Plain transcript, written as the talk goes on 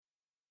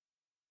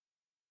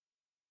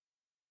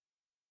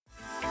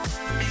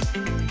Hi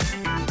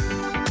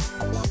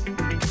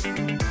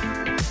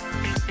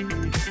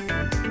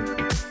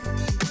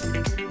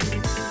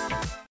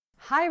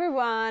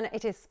everyone,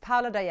 it is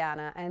Paula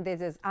Diana and this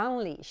is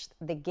Unleashed,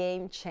 the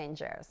Game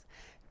Changers.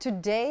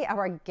 Today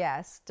our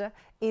guest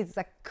is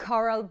a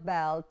coral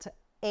belt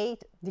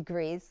 8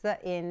 degrees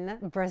in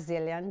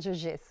Brazilian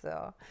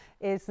Jiu-Jitsu.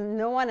 It's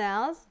no one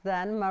else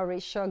than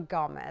Mauricio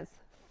Gomez.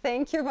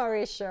 Thank you,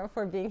 Mauricio,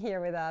 for being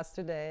here with us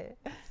today.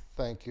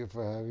 Thank you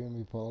for having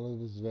me, Paula.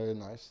 It was very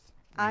nice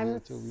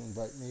to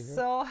invite me here.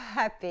 So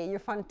happy you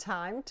found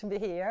time to be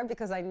here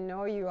because I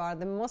know you are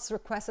the most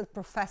requested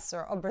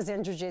professor of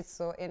Brazilian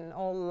Jiu-Jitsu in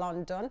all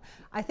London.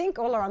 I think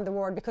all around the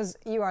world because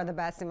you are the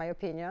best in my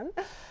opinion.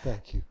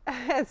 Thank you.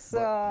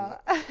 So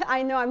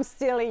I know I'm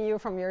stealing you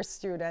from your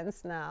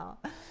students now.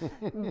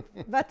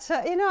 But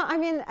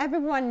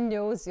everyone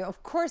knows you,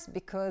 of course,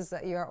 because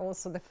you are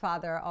also the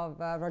father of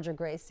Roger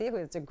Gracie, who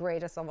is the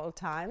greatest of all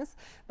times,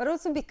 but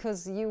also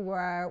because you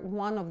were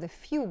one of the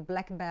few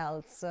black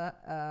belts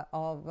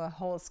of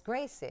Holtz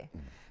Gracie,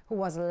 who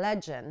was a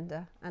legend,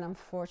 and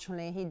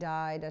unfortunately he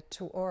died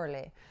too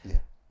early. Yeah.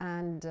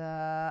 And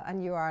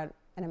you are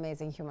an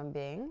amazing human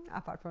being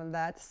apart from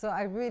that, so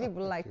I really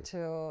would like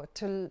to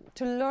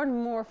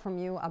learn more from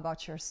you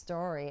about your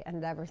story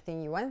and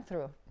everything you went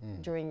through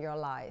during your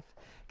life.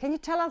 Can you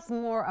tell us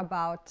more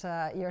about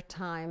your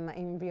time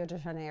in Rio de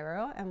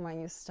Janeiro and when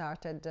you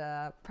started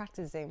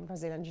practicing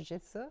Brazilian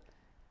Jiu-Jitsu?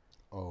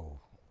 Oh,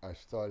 I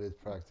started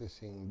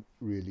practicing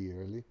really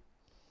early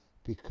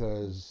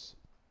because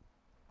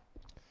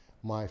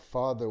my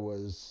father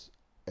was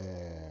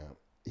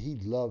he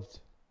loved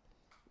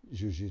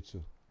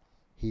Jiu-Jitsu.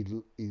 He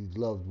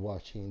loved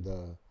watching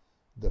the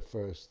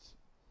first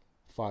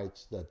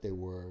fights that they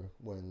were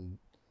when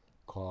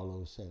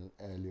Carlos and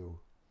Helio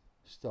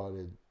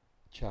started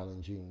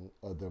challenging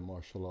other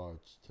martial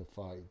arts to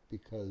fight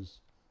because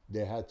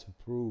they had to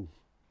prove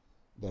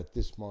that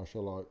this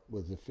martial art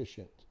was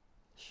efficient.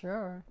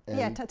 Sure. And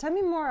yeah, tell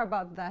me more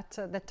about that,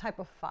 the type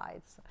of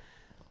fights.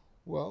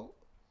 Well,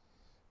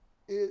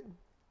 it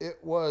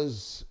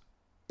was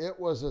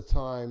a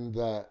time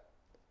that,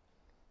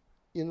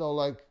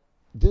 like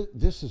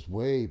this is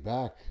way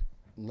back,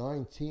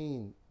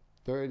 1930s,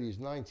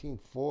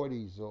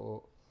 1940s,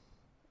 or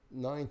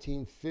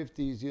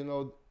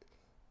 1950s.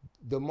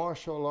 The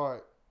martial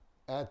art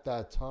at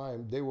that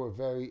time, they were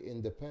very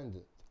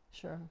independent.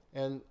 Sure.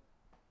 And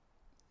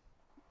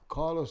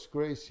Carlos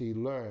Gracie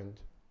learned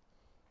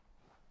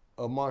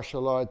a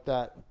martial art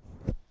that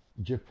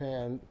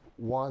Japan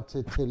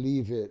wanted to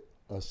leave it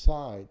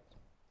aside,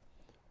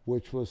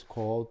 which was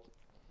called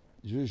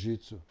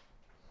Jiu-Jitsu.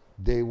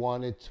 They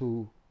wanted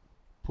to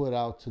put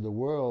out to the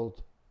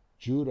world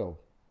Judo.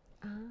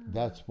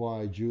 That's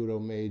why Judo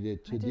made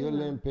it to the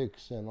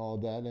Olympics and all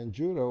that. And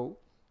Judo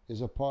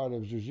is a part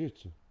of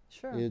Jiu-Jitsu.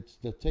 Sure. It's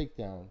the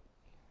takedown.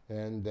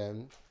 And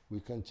then we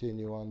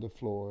continue on the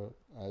floor,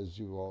 as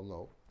you all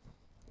know.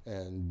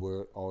 And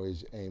we're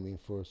always aiming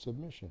for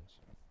submissions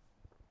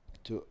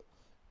to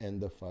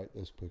end the fight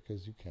as quick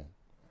as you can.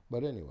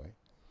 But anyway,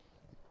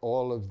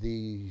 all of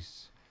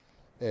these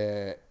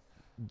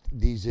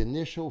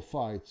initial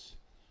fights,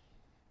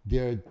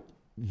 they're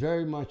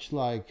very much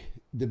like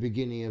the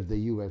beginning of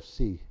the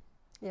UFC.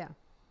 Yeah.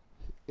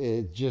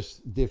 It's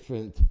just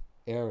different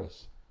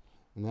eras.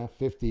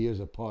 50 years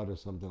apart or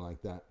something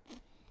like that.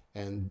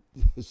 And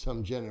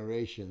some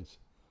generations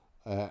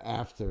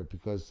after,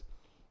 because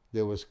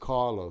there was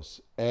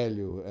Carlos,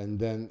 Helio, and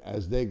then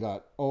as they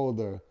got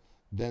older,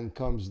 then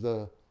comes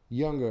the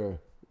younger,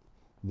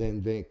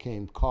 then they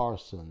came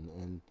Carson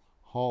and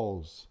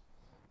Halls.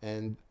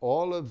 And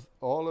all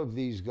of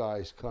these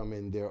guys come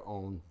in their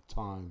own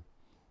time.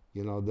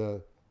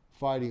 The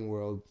fighting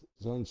world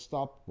is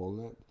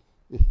unstoppable.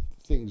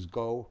 Things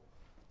go,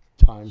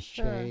 times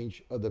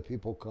change, other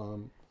people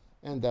come,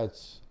 and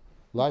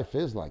life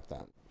is like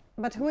that.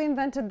 But who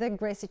invented the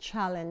Gracie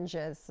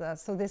challenges?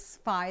 So these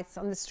fights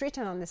on the street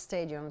and on the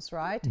stadiums,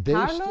 right?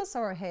 Carlos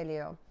or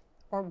Helio?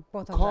 Or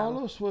both of them?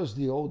 Carlos was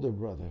the older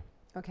brother.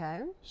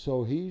 Okay.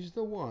 So he's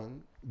the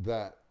one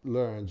that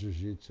learned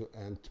Jiu-Jitsu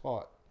and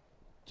taught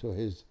to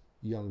his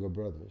younger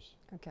brothers.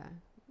 Okay.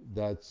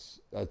 That's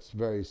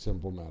very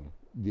simple matter.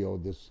 The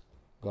oldest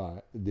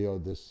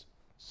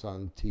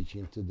son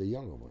teaching to the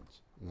younger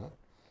ones.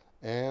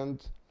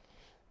 And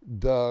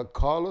the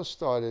Carlos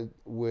started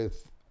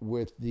with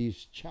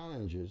these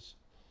challenges.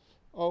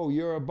 Oh,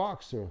 you're a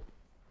boxer.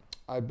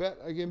 I bet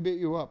I can beat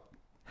you up.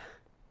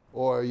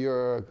 Or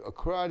you're a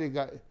karate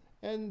guy.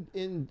 And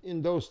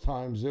in those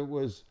times, it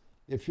was,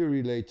 if you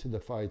relate to the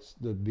fights,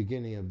 the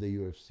beginning of the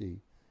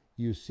UFC,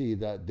 you see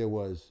that there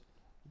was,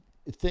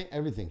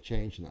 everything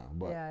changed now,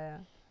 but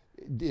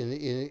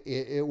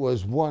it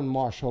was one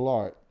martial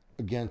art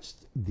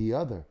against the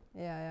other.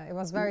 Yeah, it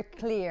was very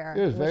clear.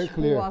 It was very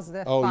clear. Who was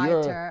the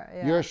fighter?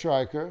 You're a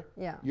striker.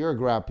 Yeah. You're a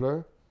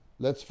grappler.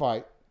 Let's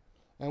fight.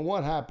 And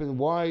what happened?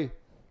 Why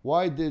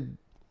did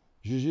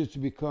Jiu-Jitsu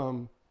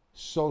become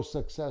so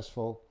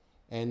successful?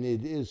 And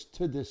it is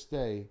to this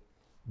day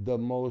the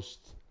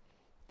most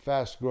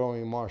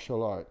fast-growing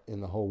martial art in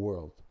the whole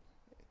world.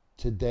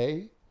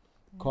 today,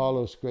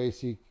 Carlos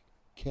Gracie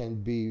can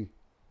be,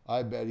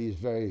 I bet he's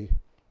very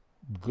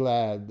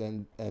glad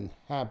and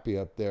happy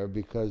up there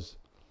because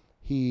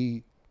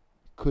he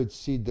could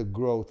see the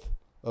growth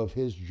of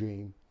his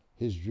dream.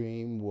 His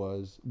dream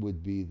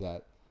would be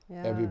that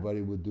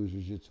everybody would do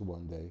jiu-jitsu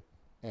one day.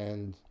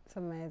 And it's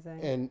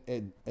amazing. And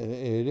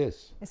it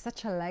is. It's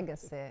such a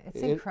legacy.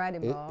 It's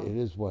incredible. It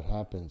is what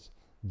happens.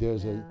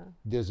 There's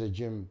a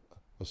gym,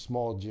 a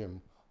small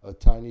gym, a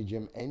tiny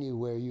gym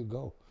anywhere you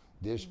go.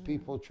 There's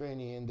people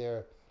training in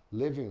their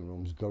living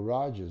rooms,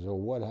 garages, or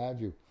what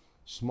have you.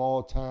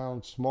 Small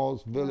towns,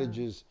 small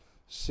villages,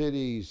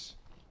 cities,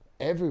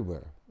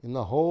 everywhere in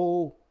the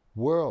whole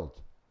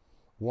world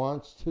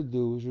wants to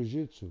do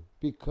jiu-jitsu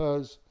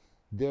because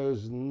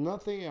there's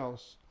nothing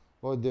else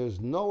or there's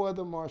no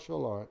other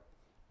martial art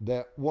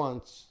that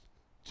wants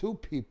two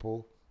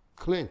people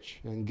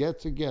clinch and get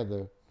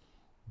together.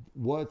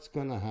 What's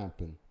going to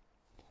happen?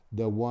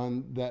 The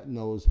one that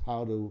knows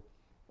how to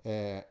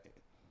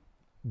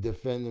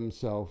defend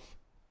himself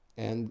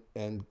and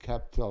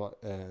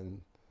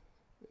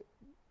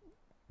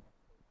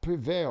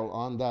prevail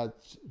on that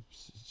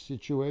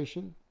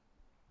situation,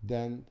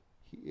 then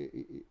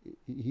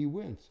he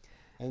wins.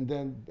 And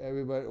then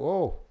everybody,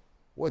 oh,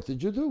 what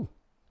did you do?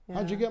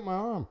 How'd you get my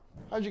arm?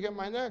 How'd you get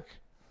my neck?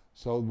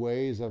 So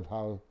ways of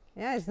how.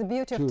 Yeah, it's the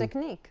beauty of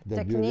technique.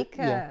 Technique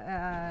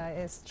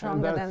is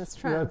stronger than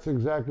strength. That's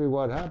exactly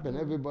what happened.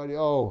 Everybody,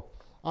 oh,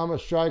 I'm a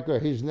striker.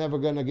 He's never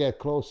going to get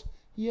close.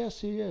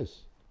 Yes, he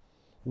is.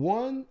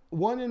 One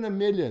in a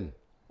million,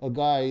 a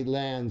guy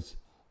lands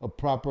a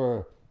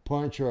proper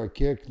punch or a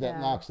kick that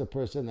knocks the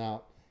person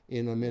out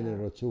in a minute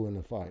or two in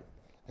a fight.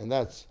 And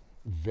that's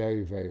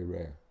very, very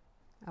rare.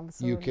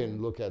 Absolutely. You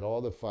can look at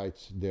all the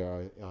fights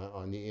there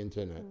on the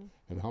internet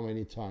and how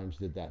many times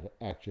did that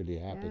actually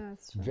happen? Yeah,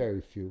 that's true.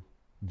 Very few.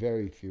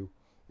 Very few.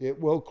 It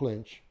will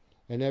clinch.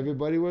 And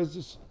everybody was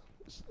just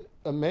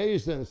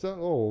amazed and said,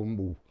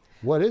 oh,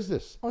 what is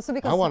this? Also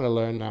because I want to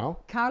learn now.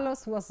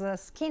 Carlos was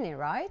skinny,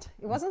 right?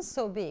 It wasn't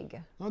so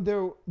big.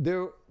 No,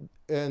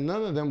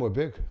 none of them were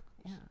big.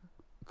 Yeah.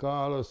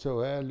 Carlos,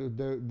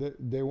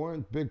 they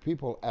weren't big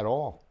people at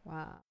all.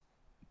 Wow.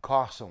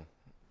 Carson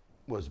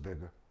was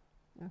bigger.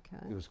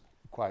 Okay. He was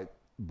quite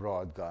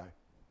broad guy.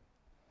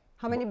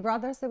 How many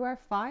brothers there were?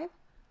 5?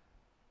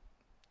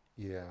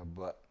 Yeah,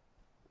 but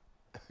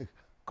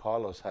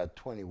Carlos had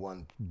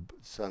 21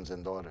 sons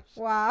and daughters.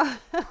 Wow.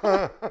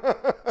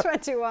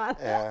 21.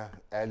 Yeah,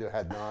 Elio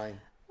had 9.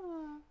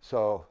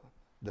 So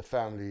the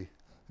family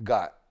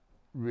got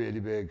really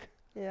big.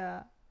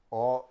 Yeah.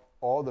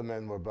 All the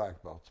men were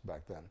black belts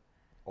back then.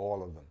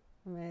 All of them.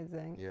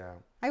 Amazing. Yeah.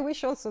 I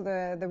wish also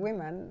the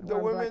women The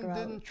were women black belts.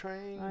 didn't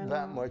train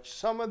that much.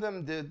 Some of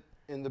them did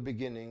in the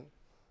beginning,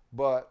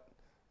 but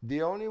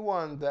the only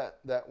one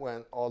that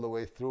went all the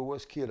way through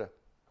was Kira.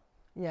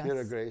 Yes.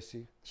 Kira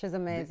Gracie. She's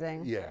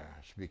amazing. Yeah,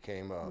 she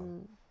became a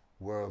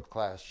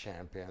world-class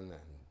champion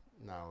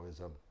and now is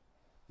a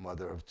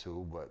mother of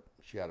 2, but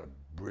she had a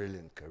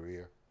brilliant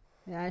career.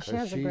 Yeah, she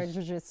has a great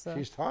jiu-jitsu.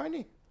 She's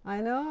tiny. I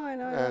know.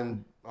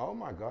 And oh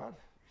my God,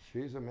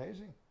 she's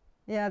amazing.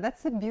 Yeah,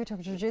 that's the beauty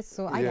of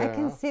jiu-jitsu. I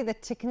can see the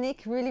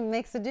technique really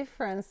makes a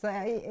difference.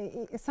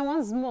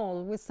 Someone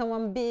small with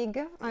someone big,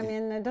 I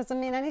mean, it doesn't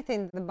mean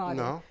anything to the body.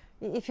 No.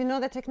 If you know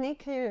the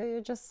technique,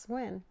 you just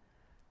win.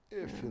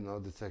 If you know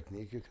the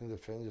technique, you can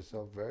defend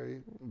yourself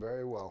very,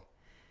 very well.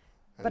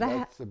 And But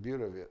that's the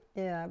beauty of it.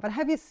 Yeah, but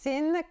have you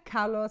seen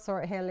Carlos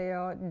or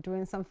Helio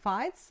doing some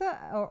fights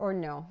or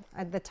no?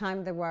 At the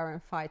time they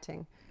weren't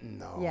fighting.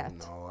 No, yet.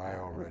 no, I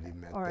already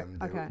met them.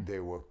 Okay. They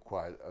were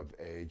quite of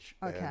age.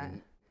 Okay.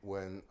 And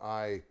when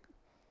I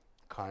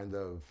kind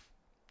of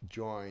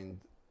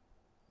joined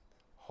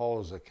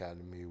Hall's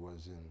Academy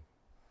was in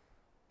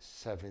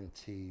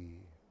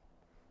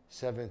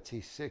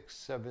 76,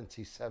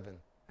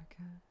 77.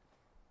 Okay.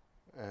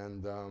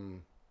 And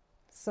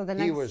So the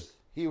next...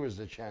 he was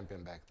the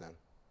champion back then.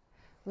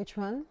 Which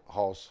one?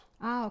 Hall's.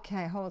 Ah,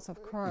 okay, Halls,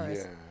 of course.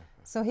 Yeah.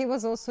 So he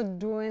was also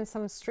doing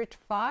some street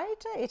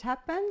fight. It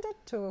happened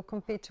to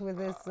compete with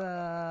his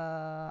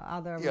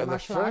other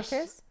martial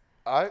artists.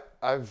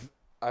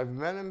 I've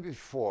met him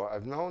before.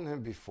 I've known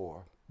him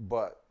before,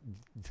 but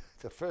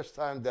the first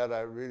time that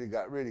I really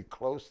got really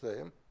close to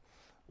him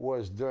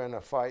was during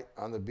a fight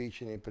on the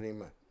beach in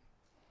Ipanema.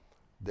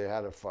 They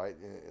had a fight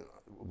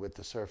with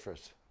the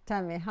surfers.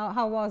 Tell me,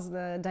 how was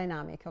the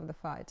dynamic of the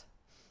fight?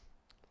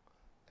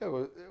 It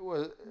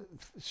was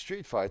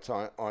street fights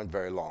aren't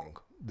very long.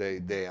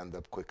 They end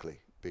up quickly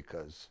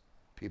because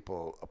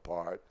people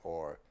apart,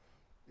 or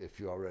if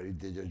you already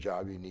did your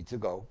job, you need to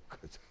go.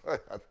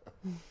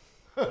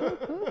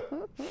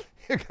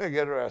 You're gonna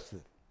get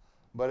arrested.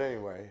 But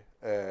anyway,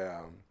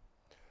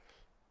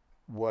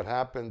 what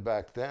happened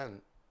back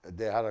then?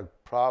 They had a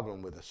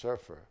problem with a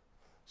surfer,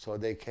 so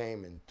they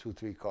came in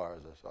 2-3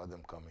 cars. I saw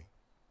them coming,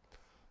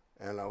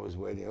 and I was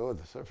waiting. Oh,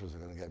 the surfers are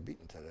gonna get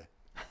beaten today.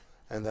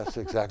 And that's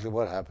exactly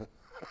what happened.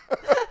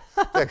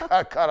 They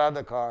got caught out of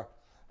the car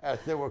as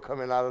they were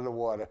coming out of the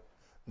water.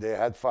 They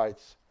had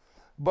fights.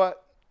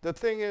 But the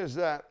thing is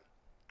that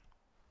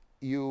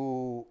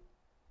you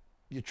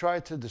you try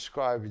to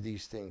describe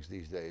these things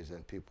these days,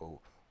 and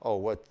people, oh,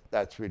 what,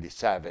 that's really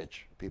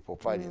savage. People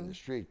fighting in the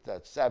street,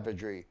 that's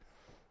savagery,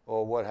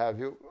 or what have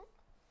you.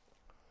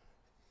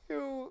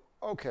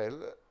 Okay,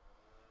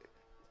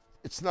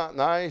 it's not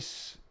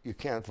nice. You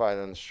can't fight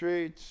on the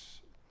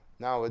streets.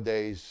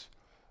 Nowadays,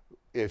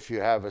 if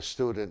you have a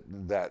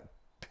student that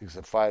picks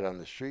a fight on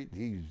the street,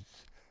 he's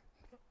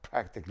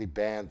practically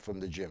banned from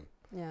the gym.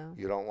 Yeah.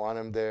 You don't want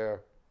him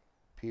there.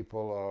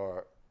 People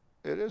are,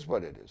 it is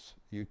what it is.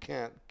 You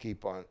can't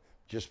keep on,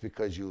 just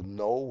because you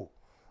know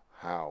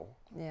how,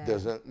 Yeah.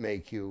 doesn't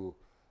make you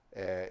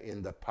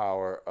in the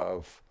power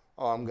of,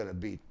 oh, I'm going to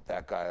beat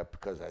that guy up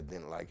because I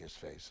didn't like his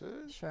face.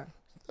 Sure.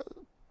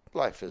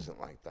 Life isn't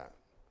like that.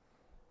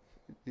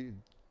 The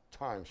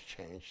times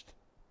changed.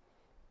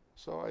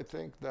 So I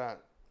think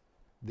that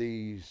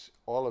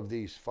all of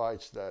these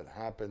fights that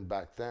happened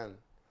back then,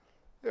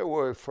 they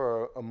were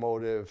for a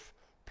motive.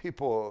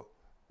 People,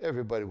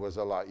 everybody was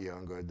a lot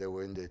younger. They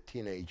were in their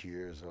teenage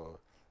years or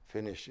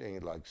finishing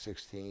like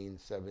 16,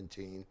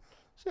 17.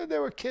 So they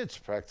were kids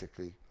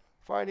practically,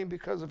 fighting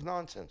because of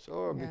nonsense,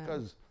 or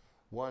because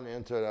one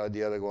entered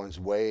the other one's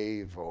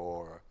wave,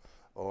 or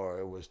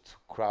it was too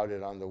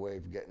crowded on the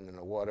wave getting in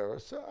the water, or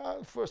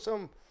so, for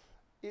some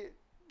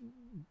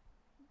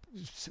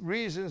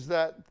reasons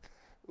that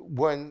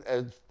when,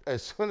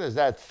 as soon as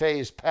that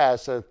phase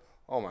passed,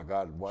 oh my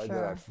God, why did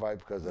I fight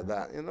because of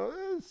that? You know,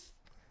 it's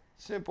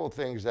simple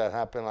things that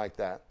happen like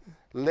that.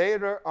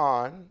 Later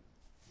on,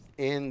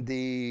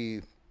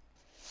 I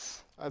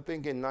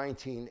think in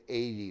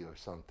 1980 or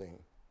something,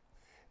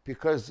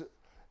 because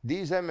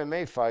these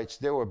MMA fights,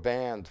 they were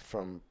banned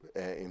from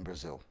in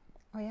Brazil.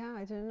 Oh yeah,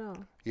 I didn't know.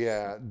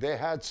 Yeah, they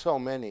had so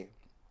many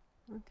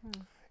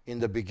in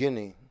the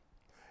beginning,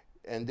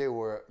 and they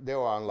were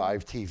on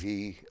live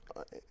TV,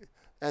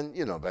 and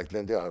you know, back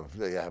then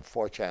they have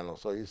 4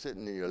 channels, so you're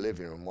sitting in your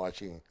living room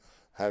watching,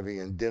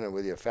 having dinner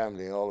with your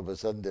family, and all of a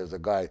sudden there's a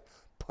guy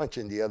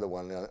punching the other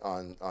one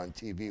on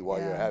TV while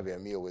you're having a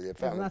meal with your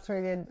family. It's not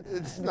really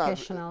It's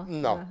educational.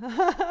 No.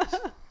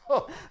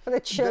 For the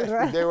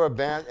children. They were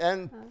banned,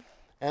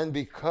 and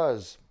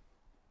because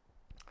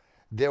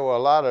there were a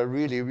lot of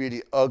really,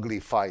 really ugly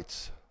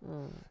fights,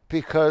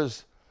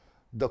 because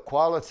the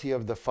quality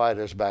of the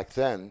fighters back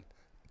then,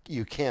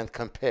 you can't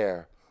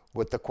compare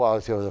with the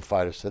quality of the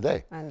fighters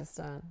today. I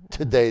understand.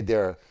 Today,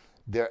 they're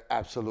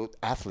absolute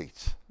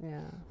athletes.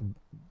 Yeah.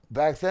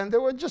 Back then, they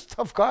were just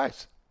tough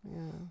guys.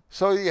 Yeah.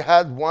 So you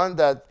had one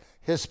that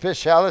his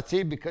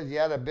specialty, because he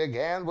had a big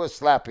hand, was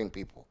slapping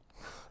people.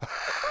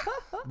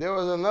 There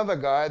was another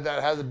guy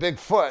that had a big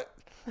foot,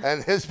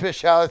 and his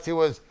specialty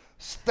was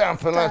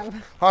stamping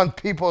on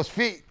people's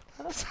feet.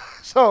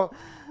 So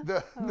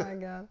the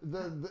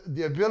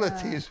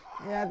abilities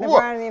they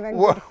weren't even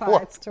good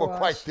fights to were watch.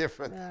 quite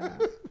different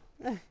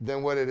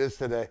than what it is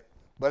today.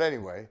 But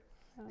anyway,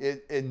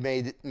 it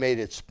made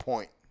its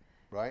point,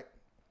 right?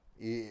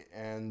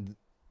 And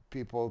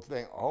people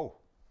think, oh,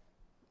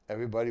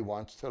 everybody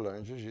wants to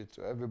learn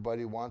jiu-jitsu.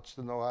 Everybody wants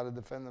to know how to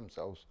defend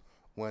themselves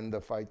when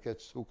the fight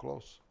gets too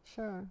close.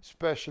 Sure.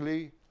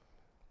 Especially,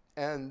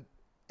 and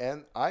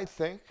I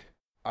think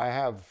I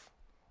have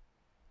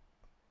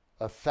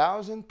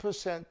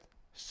 1,000%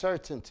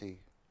 certainty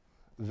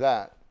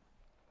that,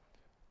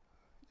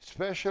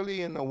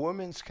 especially in a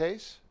woman's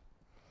case,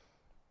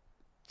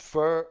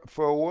 for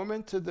a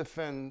woman to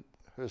defend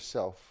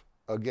herself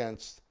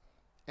against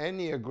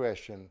any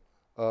aggression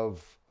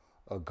of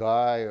a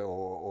guy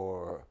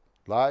or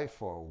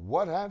life or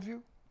what have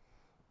you,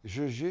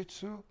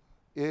 jiu-jitsu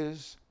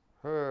is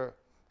her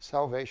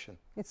salvation.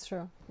 It's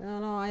true.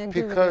 No, I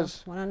agree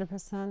because with you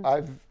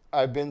 100%.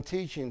 I've been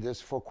teaching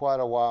this for quite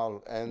a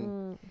while,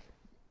 and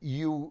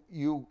you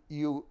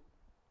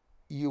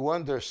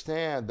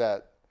understand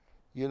that,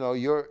 you know,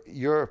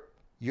 your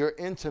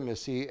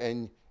intimacy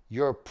and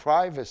your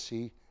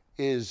privacy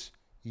is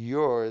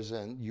yours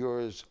and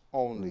yours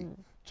only,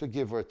 to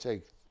give or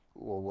take,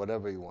 or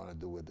whatever you want to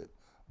do with it.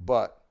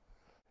 But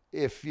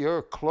if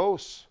you're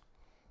close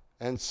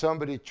and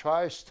somebody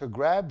tries to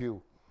grab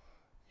you,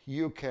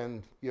 you're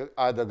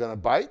either going to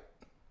bite,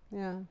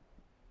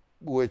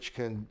 which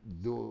can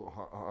do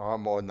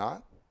harm or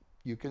not.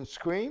 You can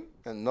scream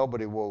and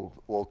nobody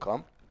will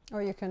come.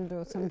 Or you can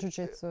do some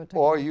jiu-jitsu.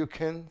 Or you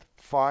can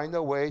find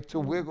a way to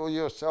wiggle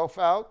yourself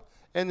out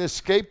and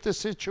escape the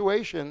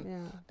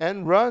situation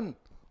and run.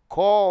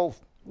 Call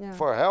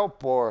for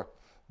help, or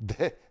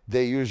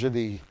they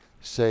usually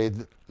say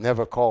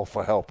never call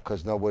for help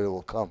because nobody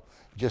will come.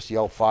 Just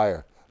yell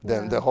fire.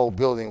 Then the whole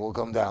building will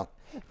come down.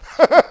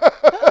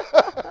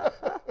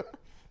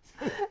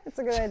 It's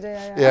a good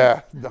idea.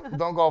 Yeah,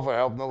 don't call for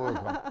help. Nobody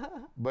will come.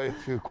 But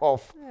if you call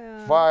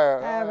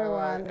fire,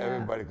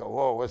 everybody go,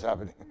 whoa, what's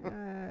happening?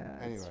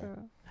 Anyway,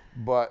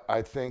 but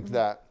I think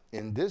that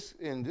in this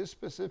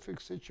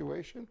specific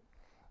situation,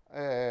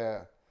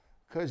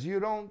 because you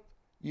don't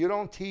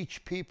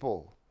teach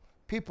people.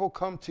 People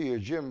come to your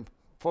gym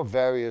for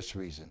various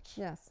reasons.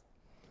 Yes.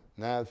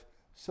 Now,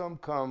 some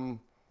come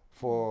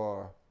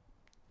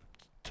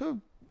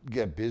to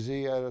get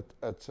busy at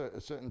a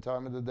certain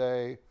time of the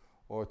day,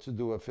 or to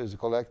do a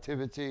physical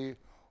activity,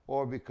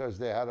 or because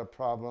they had a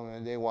problem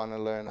and they want to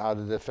learn how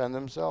to defend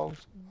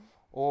themselves,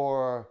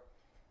 or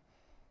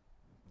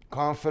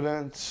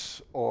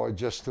confidence, or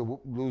just to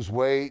lose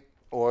weight,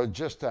 or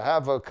just to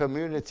have a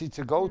community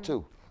to go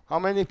to. How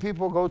many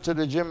people go to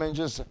the gym and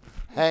just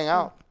hang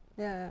out?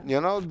 Yeah.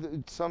 You know,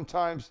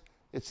 sometimes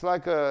it's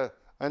like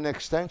an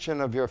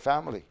extension of your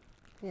family.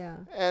 Yeah.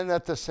 And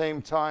at the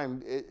same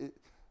time,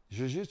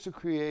 Jiu-Jitsu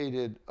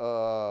created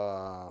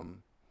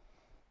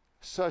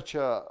such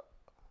a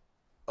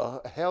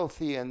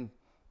healthy and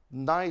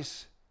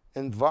nice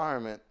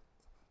environment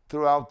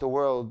throughout the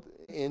world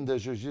in the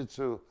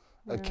Jiu-Jitsu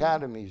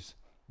academies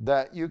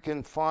that you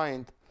can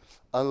find,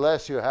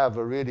 unless you have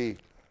a really,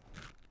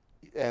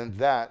 and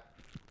that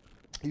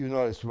you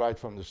notice right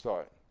from the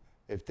start.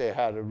 If they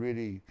had a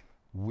really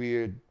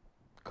weird,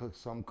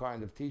 some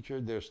kind of teacher,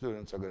 their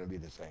students are going to be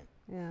the same.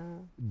 Yeah.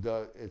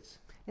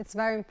 It's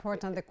very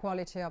important, the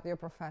quality of your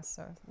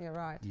professor. You're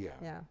right.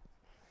 Yeah.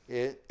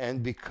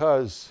 And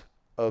because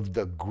of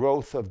the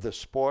growth of the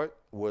sport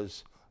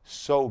was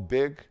so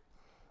big,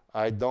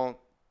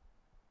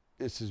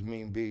 this is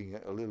me being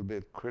a little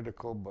bit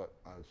critical, but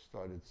I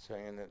started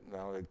saying it,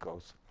 now it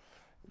goes.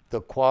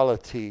 The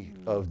quality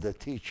of the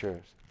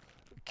teachers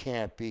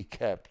can't be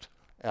kept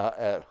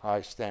at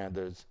high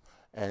standards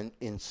and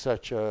in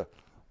such a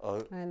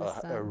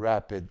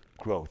rapid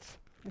growth.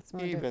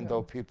 Even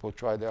though people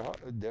try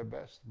their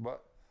best,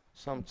 but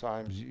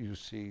sometimes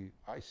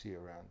I see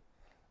around,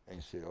 and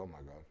you say, oh my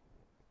God,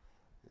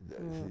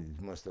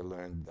 he must have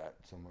learned that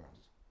somewhere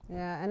else.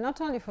 Yeah, and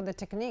not only for the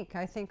technique,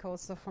 I think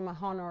also from a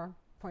honor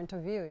point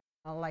of view,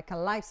 like a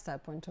lifestyle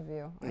point of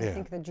view. I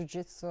think the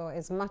Jiu-Jitsu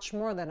is much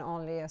more than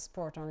only a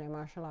sport, only a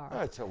martial art.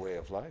 It's a way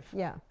of life.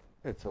 Yeah.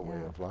 It's a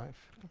way of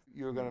life.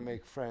 You're going to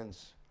make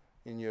friends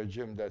in your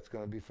gym that's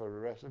going to be for the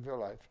rest of your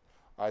life.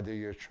 Either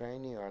you're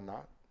training or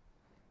not,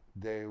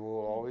 they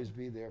will always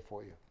be there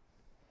for you.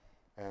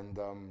 And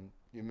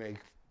you make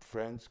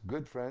friends,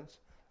 good friends.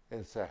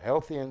 It's a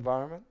healthy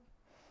environment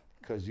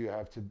because you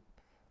have to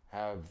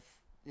have,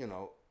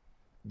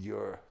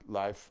 your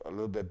life a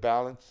little bit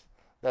balanced.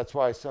 That's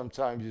why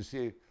sometimes you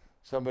see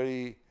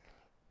somebody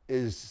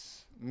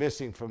is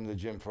missing from the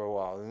gym for a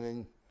while, and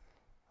then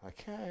I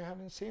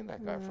haven't seen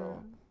that guy for a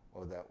while,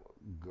 or that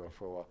girl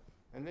for a while.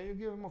 And then you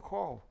give him a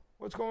call.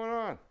 What's going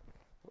on?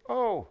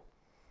 Oh,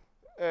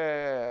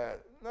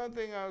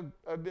 nothing.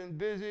 I've been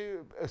busy.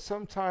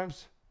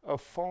 Sometimes a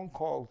phone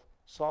call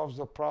solves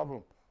the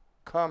problem.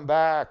 Come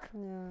back.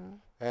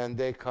 And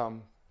they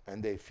come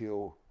and they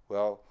feel,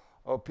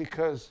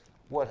 because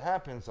what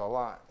happens a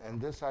lot, and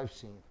this I've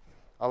seen,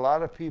 a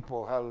lot of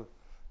people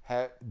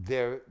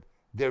they're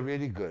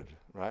really good,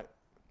 right?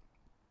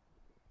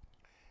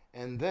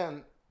 And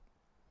then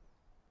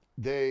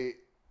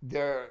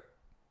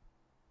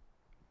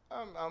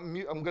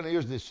I'm going to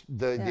use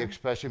the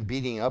expression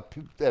beating up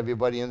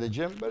everybody in the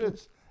gym, but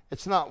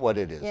it's not what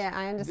it is. Yeah,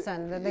 I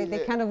understand.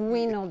 They kind of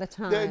win all the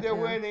time. They're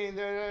winning,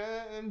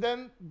 and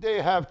then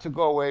they have to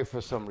go away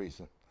for some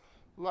reason.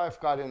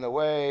 Life got in the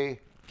way,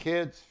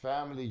 kids,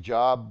 family,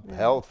 job,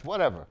 health,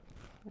 whatever.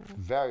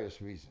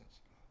 Various reasons.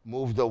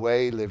 Moved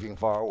away, living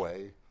far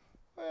away.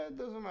 It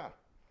doesn't matter.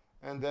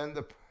 And then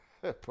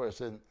the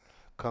person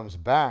comes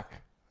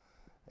back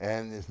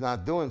and is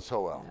not doing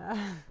so well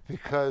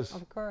because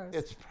of course.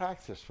 It's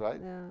practice, right?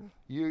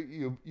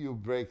 You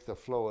break the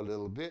flow a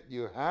little bit.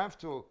 You have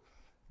to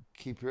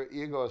keep your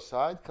ego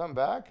aside, come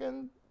back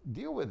and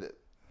deal with it.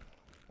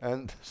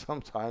 And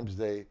sometimes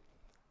they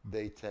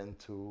tend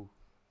to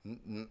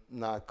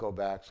not go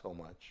back so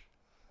much.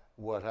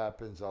 What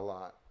happens a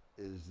lot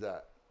is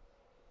that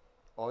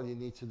all you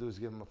need to do is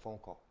give them a phone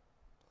call.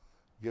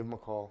 Give them a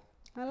call.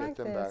 I like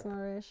this,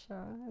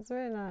 Mauricio. It's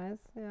very nice,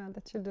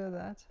 that you do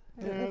that.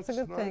 Yeah, it's a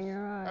good thing,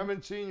 you're right. I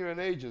haven't seen you in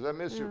ages. I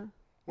miss you.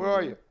 Where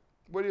are you?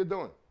 What are you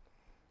doing?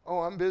 Oh,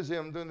 I'm busy.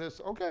 I'm doing this.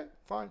 Okay,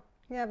 fine.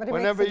 Yeah, but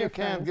whenever you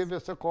can, give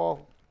us a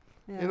call.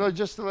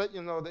 Just to let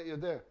you know that you're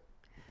there.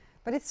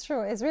 But it's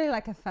true. It's really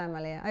like a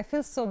family. I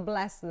feel so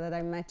blessed that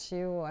I met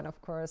you and,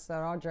 of course,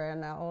 Roger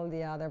and all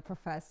the other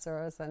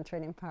professors and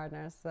training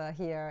partners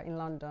here in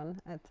London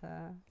at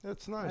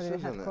That's nice, the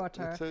isn't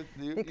headquarters.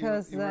 You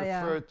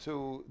refer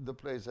to the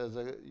place as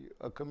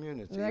a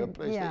community, a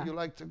place that you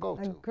like to go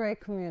to. A great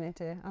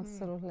community,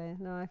 absolutely.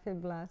 No, I feel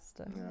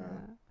blessed.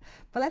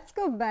 But let's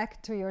go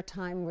back to your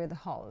time with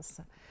Holz.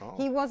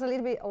 He was a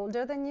little bit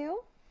older than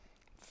you?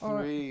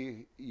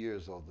 3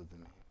 years older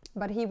than me.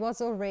 But he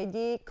was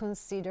already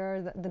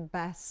considered the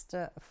best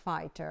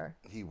fighter.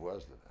 He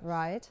was the best.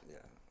 Right?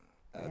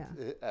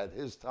 Yeah. At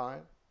his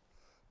time.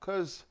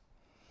 Because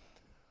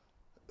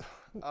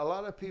a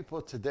lot of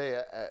people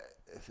today,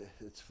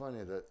 it's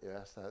funny that you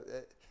asked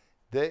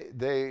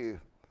that,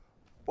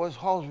 was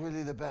Holz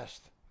really the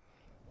best?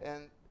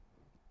 And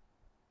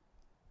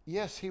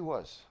yes, he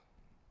was.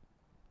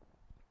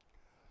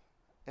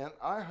 And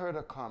I heard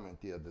a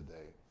comment the other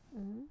day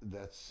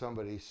that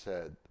somebody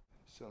said,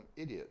 some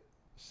idiot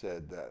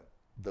said that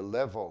the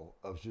level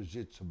of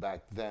jiu-jitsu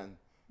back then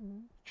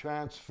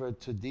transferred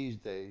to these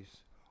days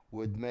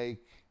would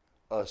make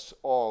us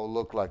all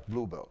look like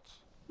blue belts.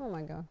 Oh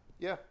my God.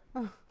 Yeah.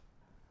 Oh.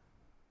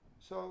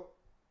 So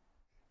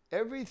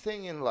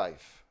everything in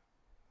life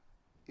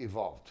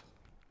evolved.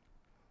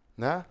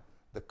 Now,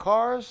 the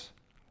cars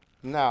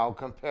now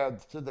compared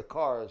to the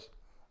cars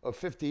of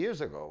 50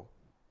 years ago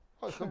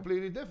are Sure.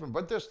 completely different,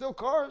 but they're still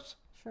cars.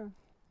 Sure.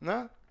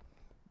 No?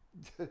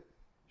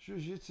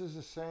 Jiu-Jitsu is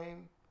the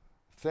same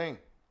thing.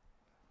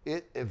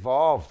 It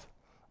evolved.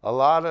 A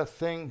lot of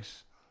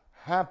things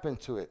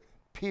happened to it.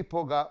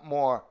 People got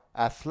more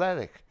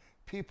athletic.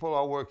 People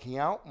are working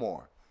out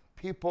more.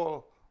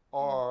 People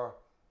are,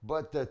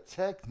 but the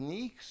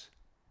techniques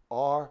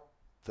are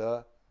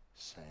the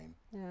same.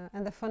 Yeah.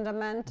 And the The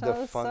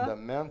fundamentals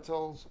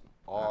fundamentals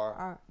are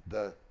are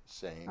the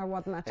same.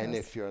 what matters. And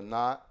if you're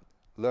not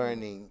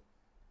learning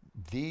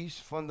these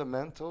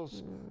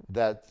fundamentals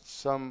that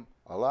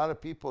a lot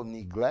of people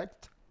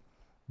neglect,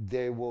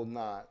 they will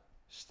not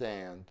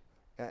stand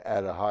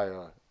at a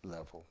higher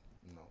level.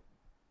 No,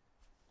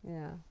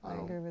 Yeah, I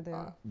don't- agree with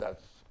you.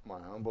 That's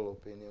my humble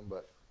opinion,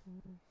 but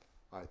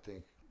I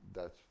think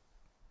that's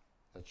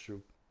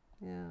true.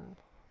 Yeah.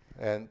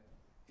 And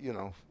you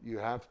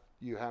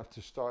have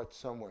to start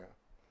somewhere,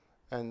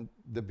 and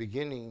the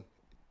beginning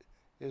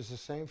is the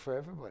same for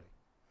everybody.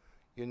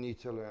 You need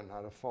to learn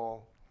how to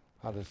fall,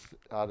 how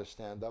to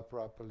stand up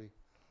properly,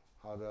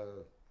 how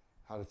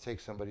to take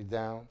somebody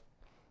down,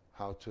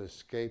 how to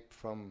escape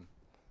from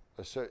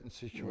a certain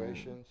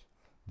situations.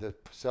 The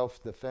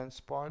self-defense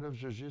part of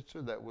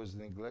jiu-jitsu that was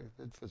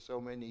neglected for so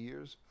many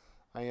years,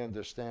 I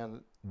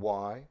understand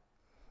why.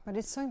 But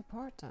it's so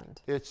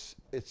important. It's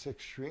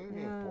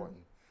extremely Yeah.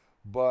 important.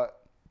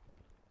 But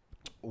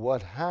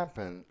what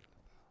happened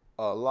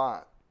a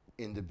lot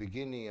in the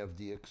beginning of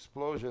the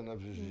explosion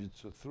of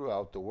jiu-jitsu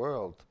throughout the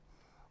world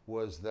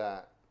was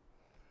that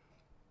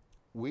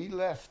we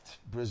left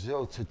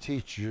Brazil to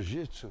teach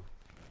jiu-jitsu.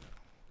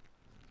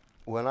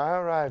 When I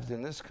arrived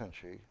in this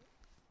country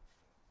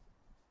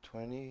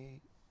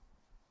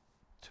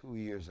 22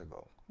 years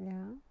ago,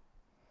 Yeah.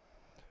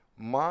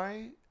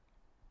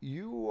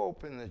 you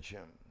open a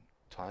gym,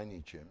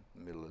 tiny gym,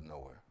 middle of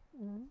nowhere,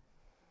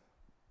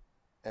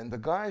 and the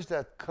guys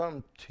that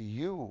come to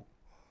you,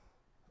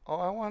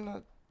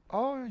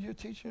 you're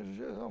teaching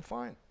jiu-jitsu, oh,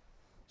 fine.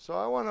 So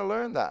I want to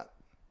learn that.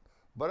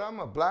 But I'm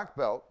a black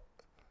belt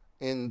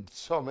in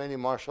so many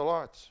martial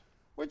arts,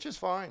 which is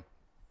fine.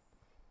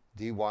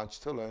 He wants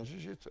to learn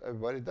jiu-jitsu.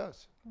 Everybody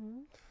does.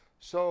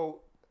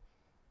 So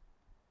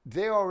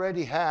they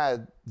already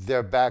had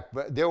their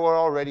they were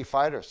already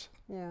fighters.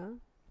 Yeah.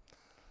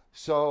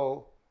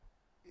 So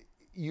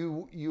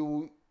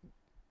you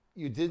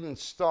didn't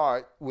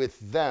start with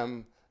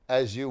them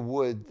as you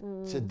would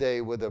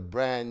today with a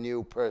brand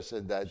new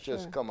person that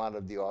just Sure. come out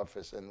of the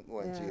office and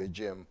went to Yeah. your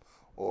gym,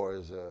 or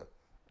as a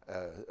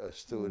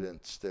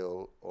student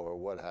still, or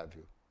what have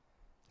you.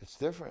 It's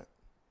different.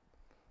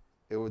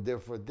 It was there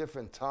for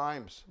different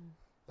times.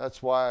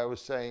 That's why I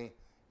was saying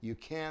you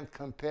can't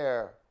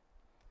compare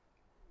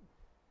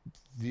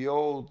the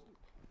old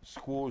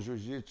school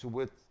jiu-jitsu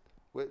with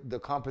the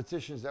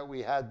competitions that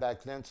we had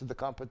back then to the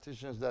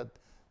competitions that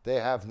they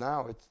have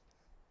now.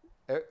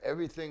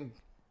 Everything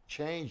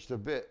changed a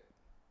bit.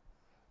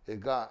 It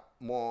got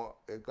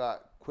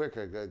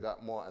quicker, it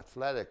got more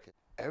athletic.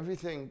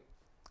 Everything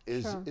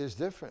is Sure. is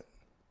different.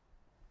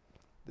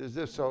 There's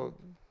this, so,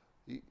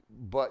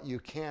 but you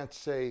can't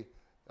say,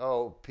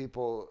 oh,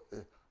 people,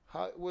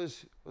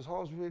 was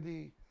Halls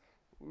really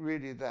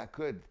that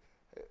good?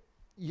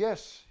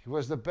 Yes, he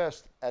was the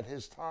best at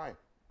his time,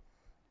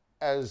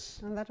 as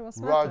And that was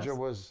Roger matters.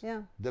 was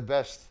Yeah. the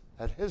best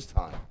at his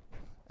time,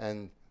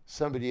 and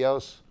somebody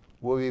else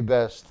will be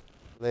best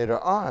later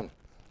on.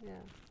 Yeah.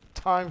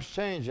 Times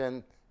change,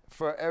 and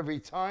for every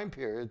time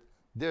period,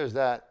 there's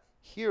that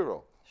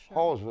hero. Sure.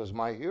 Halls was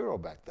my hero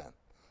back then.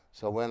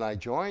 So when I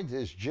joined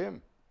his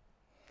gym,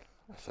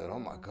 I said, oh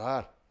my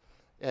God.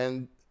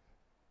 And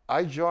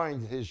I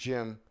joined his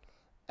gym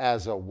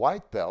as a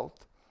white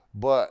belt,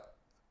 but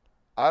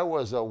I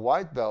was a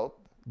white belt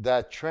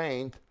that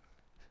trained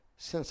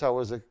since I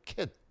was a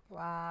kid.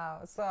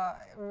 Wow. So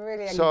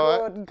really a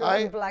So good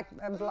I- white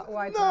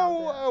No,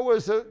 belt. I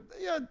was a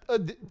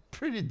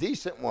pretty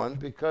decent one,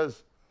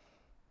 because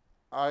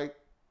I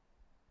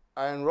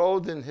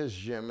enrolled in his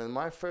gym, and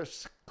my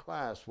first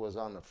class was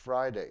on a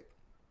Friday.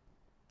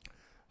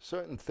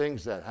 Certain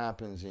things that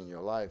happens in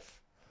your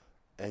life,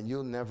 and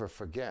you'll never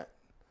forget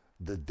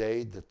the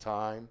day, the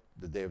time,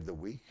 the day of the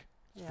week.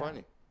 It's Yeah.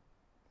 funny.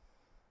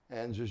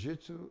 And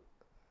jiu-jitsu,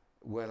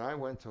 when I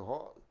went to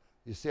Hall,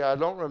 you see, I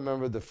don't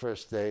remember the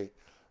first day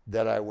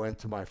that I went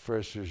to my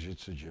first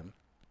jiu-jitsu gym.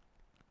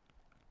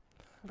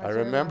 But I you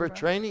remember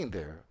training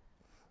there,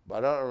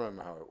 but I don't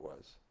remember how it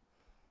was.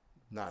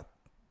 Not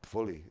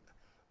fully.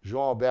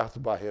 João Alberto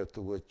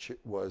Barreto, which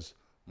was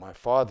my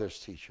father's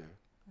teacher.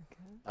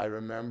 Okay. I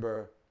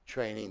remember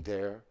training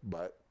there,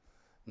 but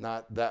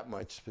not that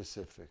much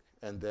specific.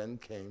 And then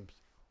came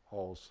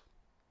Halls.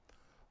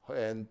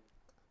 And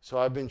so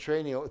I've been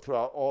training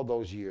throughout all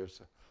those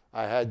years.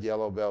 I had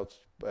yellow belts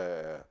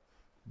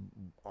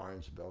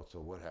orange belts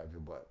or what have you.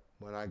 But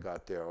when I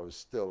got there, I was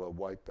still a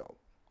white belt.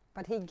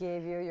 But he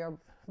gave you your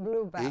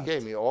blue belt. He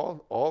gave me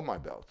all my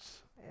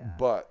belts. Yeah.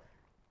 But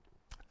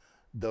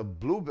the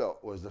blue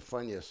belt was the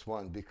funniest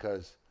one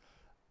because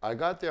I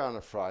got there on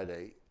a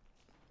Friday.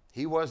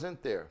 He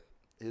wasn't there.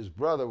 His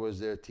brother was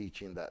there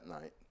teaching that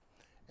night.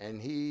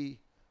 And he,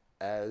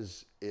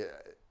 as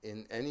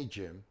in any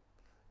gym,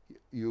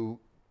 you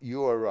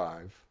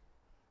arrive.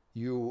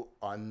 You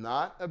are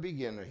not a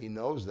beginner. He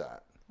knows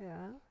that.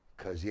 Yeah.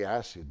 Because he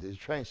asks you, did you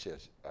train?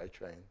 Yes, I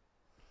train.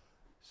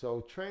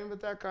 So train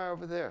with that guy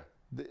over there.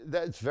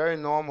 That's very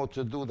normal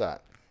to do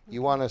that.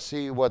 You want to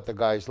see what the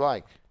guy's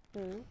like.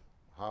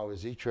 How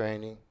is he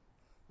training?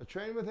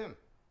 Train with him.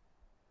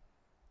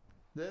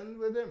 Then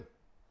with him.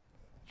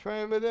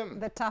 Train with him.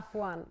 The tough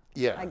one.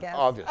 Yeah, I guess.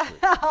 obviously.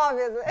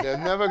 Obviously. They're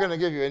never going to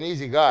give you an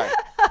easy guy.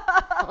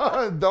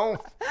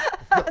 Don't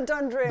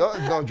Don't dream.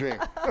 Don't dream.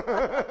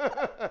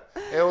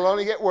 It will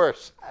only get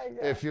worse.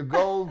 Okay. If you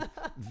go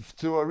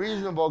to a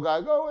reasonable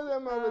guy, go with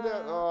him over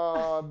there.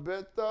 Oh,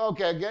 but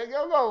okay,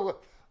 go.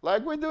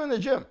 Like we do in the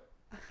gym.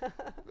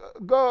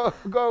 Go.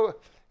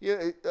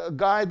 A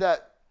guy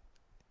that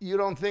you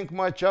don't think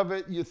much of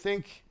it. You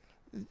think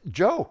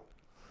Joe,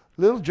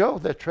 little Joe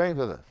that trained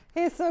with us.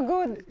 He's so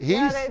good.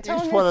 He's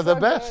told me one of the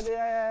so best. good.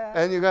 Yeah.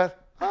 And you got,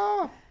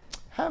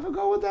 have a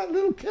go with that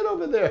little kid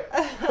over there.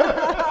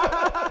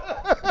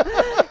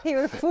 He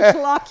will foot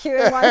lock you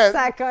in 1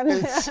 second.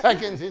 In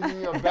seconds,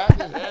 in your back,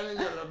 his hand in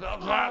your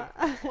back.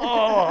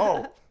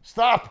 Oh,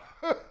 stop.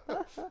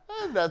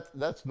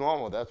 That's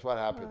normal. That's what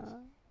happens.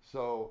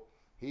 So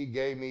he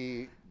gave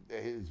me,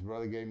 his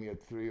brother gave me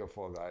 3 or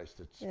 4 guys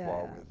to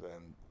spar with,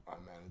 and I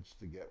managed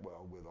to get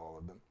well with all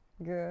of them.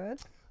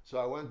 Good. So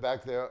I went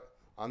back there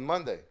on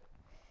Monday.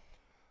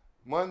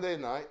 Monday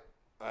night,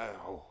 I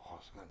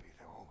was going to be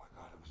there. Oh my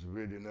God, I was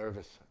really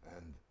nervous.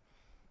 And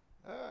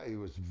he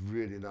was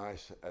really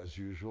nice as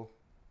usual.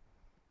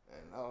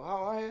 And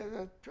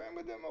I trained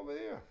with them over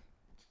here.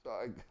 So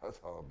I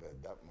got,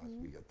 that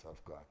must be a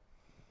tough guy.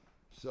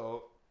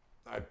 So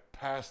I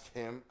passed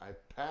him. I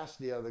passed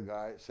the other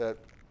guy.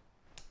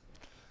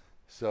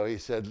 So he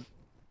said,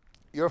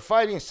 "You're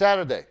fighting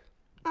Saturday."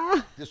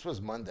 This was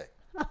Monday.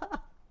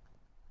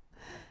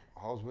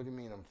 What do you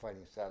mean I'm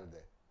fighting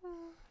Saturday?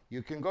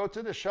 You can go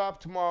to the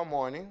shop tomorrow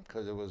morning,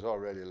 because it was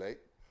already late.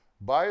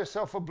 Buy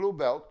yourself a blue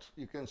belt.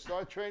 You can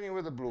start training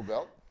with a blue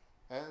belt.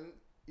 And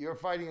you're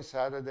fighting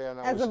Saturday.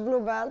 And As a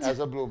blue belt. As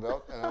a blue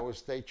belt. And I was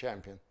state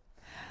champion.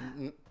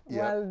 Yeah.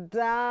 Well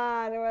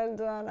done.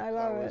 I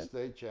love I was it.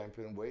 state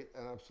champion, weight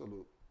and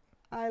absolute.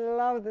 I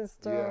love this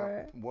story.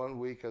 Yeah, 1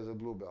 week as a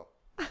blue belt.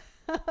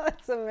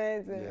 That's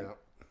amazing. Yeah,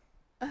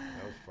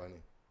 that was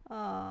funny.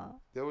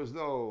 There was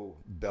no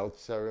belt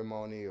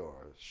ceremony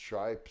or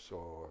stripes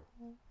or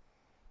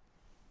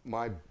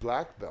my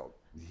black belt.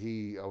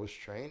 I was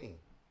training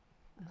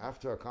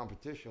after a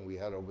competition we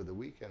had over the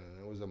weekend,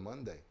 and it was a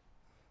Monday.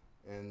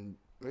 And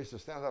he said,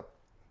 "Stand up,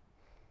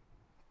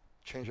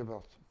 change your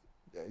belt."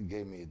 He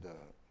gave me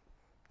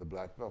the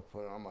black belt,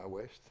 put it on my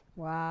waist.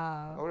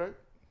 Wow. All right,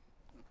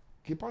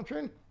 keep on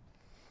training.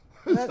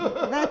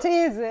 That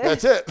is it.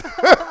 That's it.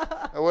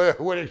 What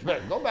do you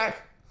expect? Go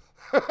back.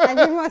 And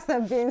you must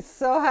have been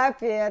so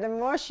happy and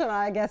emotional,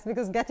 I guess,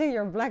 because getting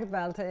your black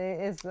belt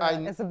is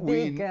a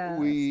big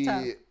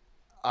step.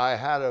 I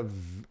had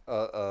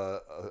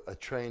a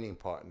training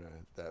partner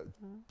that's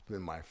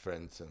been my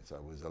friend since I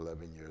was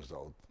 11 years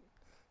old.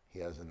 He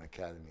has an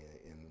academy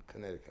in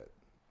Connecticut,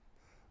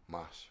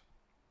 Moss.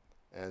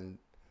 And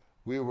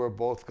we were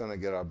both going to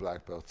get our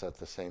black belts at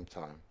the same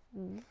time.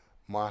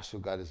 Moss, who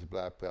got his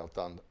black belt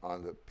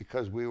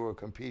because we were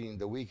competing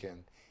the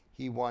weekend,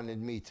 he wanted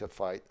me to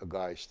fight a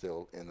guy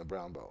still in a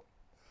brown belt,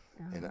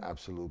 in an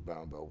absolute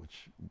brown belt,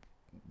 which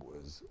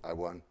I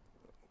won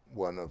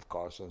one of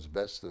Carson's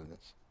best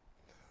students.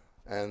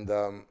 And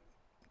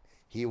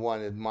he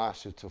wanted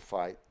Master to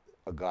fight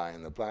a guy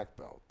in the black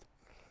belt.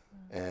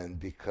 And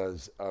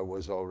because I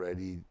was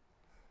already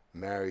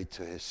married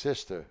to his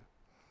sister,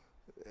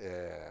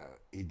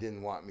 he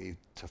didn't want me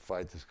to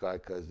fight this guy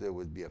because there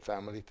would be a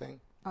family thing.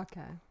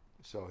 Okay.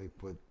 So he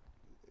put,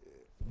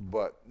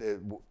 but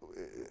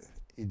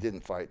he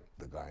didn't fight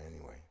the guy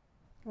anyway.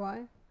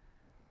 Why?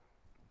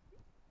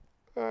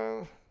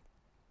 The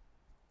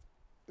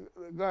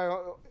guy,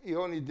 he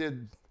only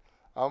did.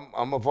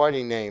 I'm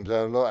avoiding names.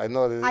 I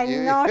know that. I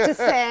know what you're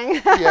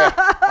saying. Yeah,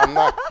 I'm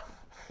not.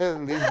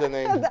 Leave the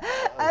name.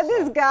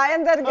 This guy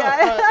and that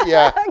guy.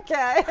 Yeah.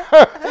 Okay.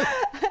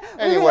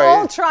 Anyway, we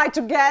all try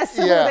to guess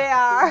who they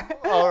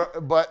are.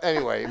 But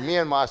anyway, me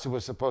and Master were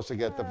supposed to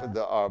get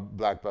our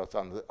black belts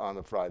on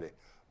the Friday.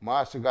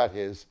 Master got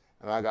his,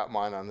 and I got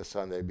mine on the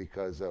Sunday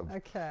because of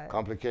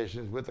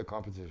complications with the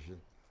competition.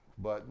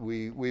 But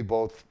we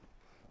both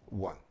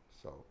won.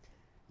 So,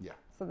 yeah.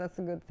 So that's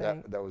a good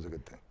thing. That was a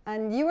good thing.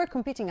 And you were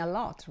competing a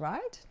lot,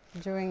 right?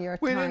 During your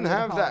time. We didn't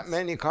have that Hawks.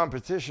 many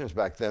competitions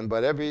back then,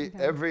 but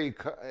everything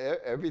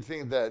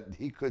that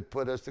he could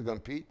put us to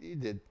compete, he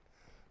did.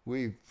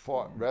 We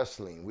fought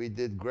wrestling. We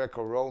did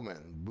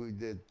Greco-Roman. We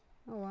did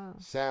Oh, wow.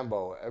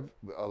 sambo,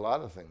 a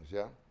lot of things,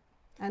 yeah.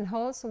 And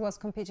Holz was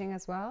competing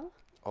as well?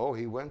 Oh,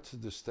 he went to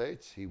the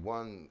States. He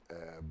won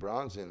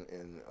bronze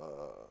in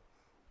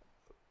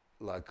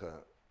like a,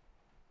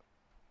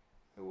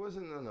 it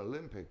wasn't an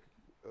Olympic,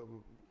 uh,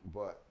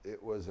 but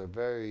it was a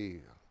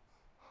very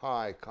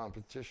high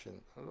competition.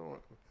 I don't,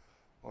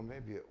 or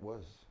maybe it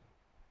was.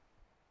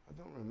 I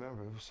don't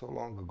remember. It was so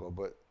long ago.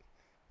 But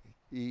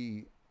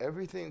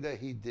everything that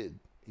he did,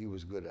 he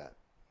was good at.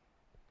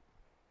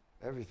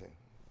 Everything.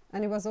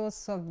 And he was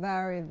also a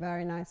very,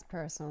 very nice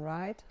person,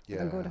 right?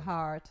 With a good Yeah.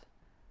 heart.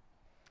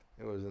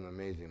 It was an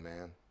amazing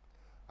man.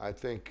 I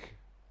think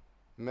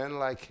men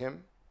like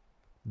him,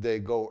 they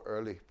go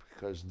early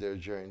because their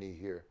journey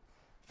here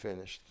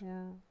finished.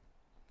 Yeah,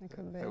 it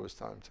could be. It was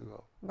time to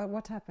go. But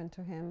what happened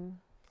to him?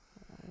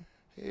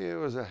 It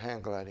was a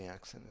hang gliding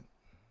accident.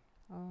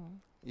 Oh,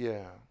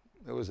 Yeah,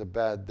 it was a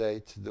bad day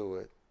to do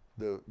it.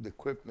 The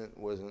equipment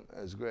wasn't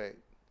as great.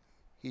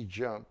 He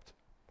jumped.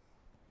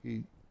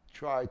 He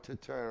tried to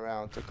turn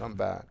around to come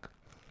back.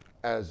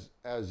 As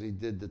he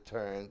did the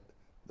turn,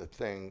 the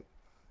thing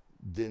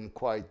didn't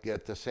quite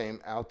get the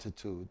same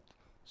altitude,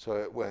 so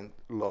it went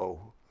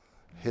low,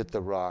 hit the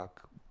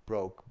rock,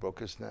 broke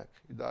his neck.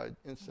 He died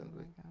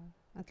instantly. my God.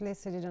 At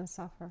least he didn't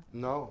suffer.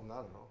 No,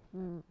 not at all.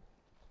 Mm.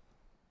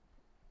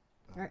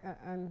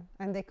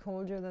 And they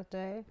called you that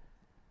day?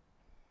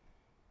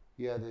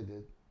 Yeah, they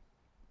did.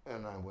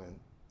 And I went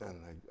and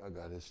I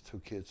got his 2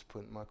 kids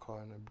put in my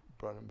car and I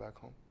brought him back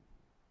home.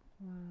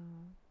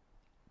 Wow.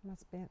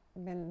 Must be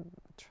been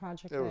a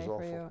tragic It day was for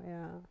awful. you,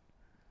 yeah.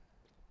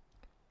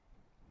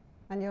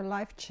 And your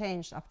life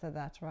changed after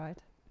that, right?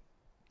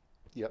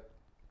 Yep.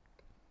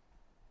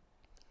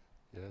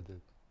 Yeah, it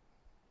did.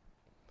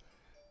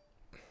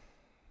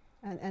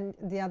 And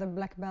the other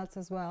black belts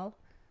as well?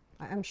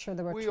 I'm sure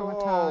they were We all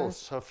traumatized.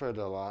 suffered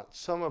a lot.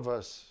 Some of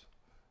us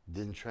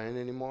didn't train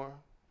anymore.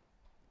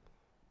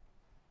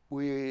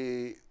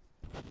 We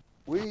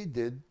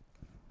did.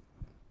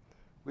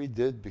 We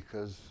did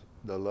because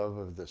the love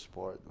of the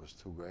sport was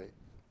too great.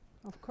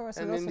 Of course,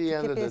 And and in also the to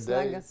end keep of the his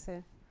day-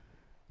 legacy.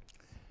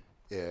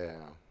 Yeah.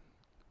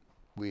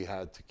 We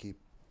had to keep,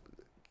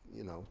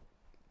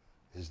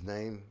 his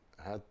name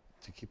had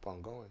to keep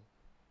on going.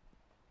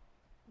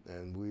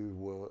 And we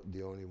were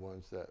the only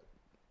ones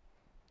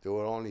there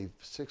were only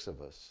 6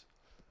 of us.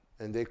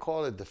 And they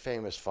call it the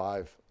famous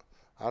 5.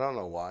 I don't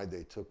know why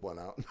they took one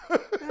out.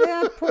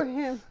 Yeah, poor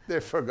him. They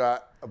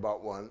forgot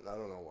about one. I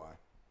don't know why.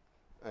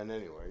 And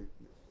anyway,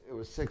 it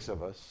was 6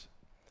 of us.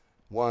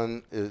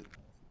 One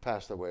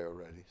passed away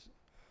already.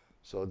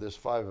 So there's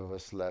 5 of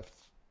us left.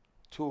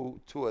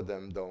 Two of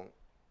them don't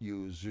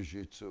use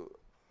jiu-jitsu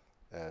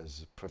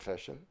as a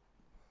profession.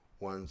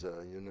 One's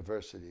a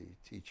university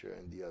teacher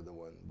and the other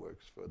one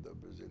works for the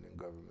Brazilian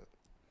government.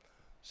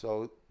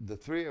 So the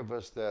 3 of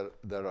us that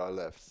are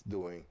left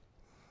doing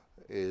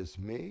is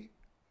me,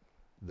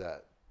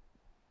 that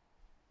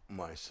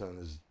my son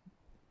is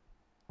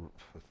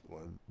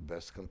one of the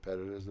best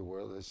competitors the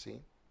world has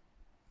seen.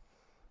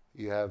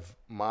 You have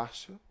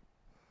Marcio,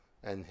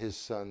 and his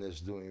son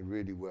is doing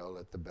really well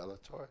at the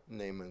Bellator,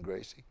 Naaman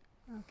Gracie.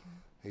 Okay.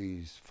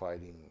 He's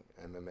fighting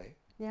MMA.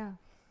 Yeah.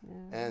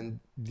 Yeah. And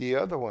the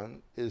other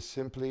one is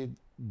simply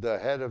the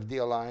head of the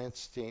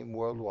Alliance team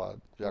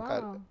worldwide.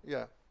 Wow.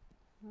 Yeah.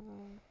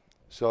 Oh,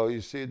 So you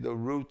see the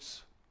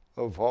roots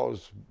of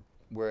Hall's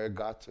where it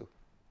got to.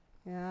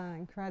 yeah,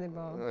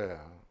 incredible. Yeah.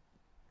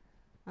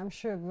 I'm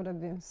sure it would have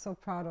been so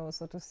proud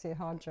also to see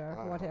Roger,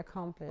 what he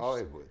accomplished. Oh,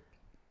 he would.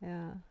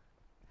 Yeah.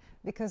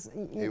 Because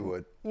He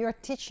would. you're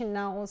teaching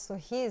now also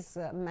his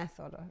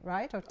method,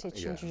 right? Of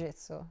teaching Yeah.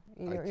 jiu-jitsu.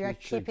 You're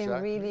teach keeping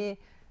exactly. really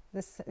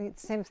the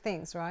same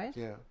things, right?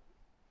 Yeah.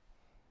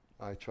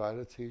 I try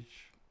to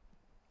teach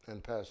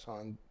and pass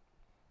on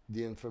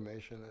the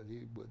information that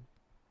he would.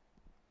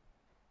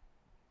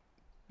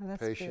 Oh, that's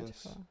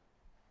Patience. beautiful.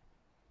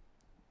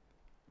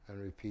 And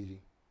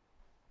repeating.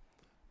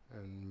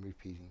 And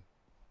repeating.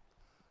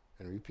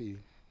 And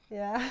repeating.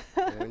 Yeah.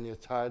 And when you're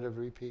tired of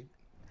repeat,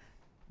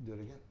 do it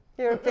again.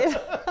 You repeat.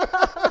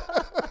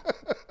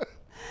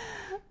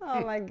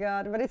 Oh my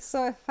God! But it's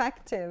so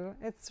effective.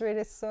 It's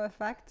really so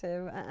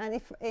effective, and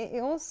if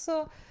it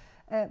also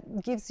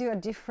gives you a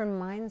different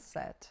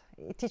mindset.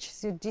 It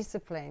teaches you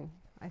discipline,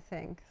 I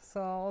think.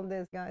 So all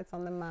these guys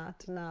on the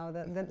mat now,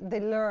 that they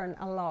learn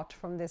a lot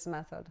from this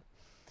method.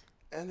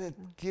 And it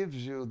gives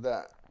you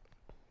that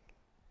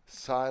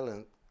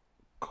silent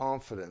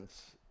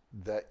confidence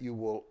that you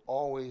will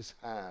always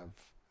have,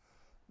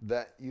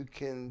 that you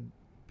can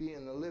be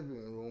in the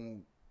living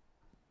room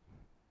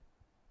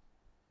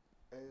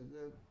and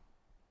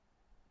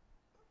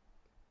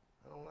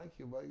I don't like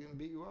you, but I can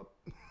beat you up.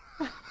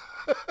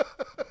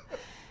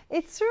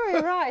 It's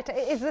really right.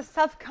 It's the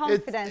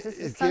self-confidence.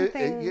 It's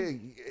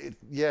something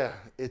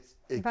It's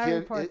very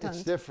important.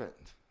 It's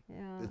different.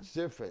 Yeah. It's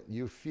different.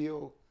 You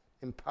feel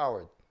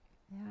empowered.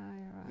 Yeah,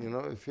 you're right. You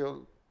know, you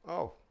feel,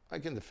 oh, I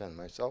can defend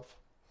myself.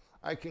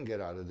 I can get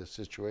out of this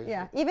situation.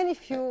 Yeah, even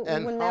if you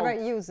And will how- never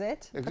use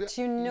it, but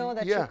you know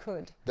that you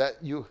could. That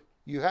you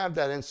have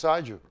that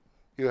inside you.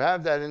 You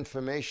have that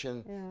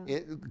information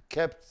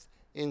kept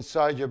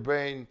inside your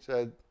brain.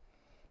 Said,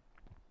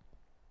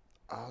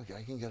 oh,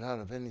 I can get out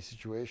of any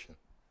situation.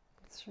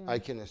 That's true. I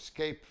can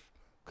escape,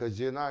 because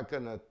you're not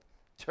going to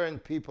turn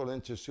people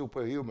into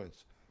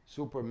superhumans,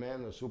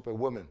 supermen or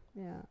superwomen.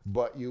 Yeah.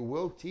 But you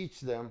will teach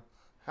them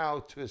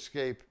how to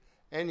escape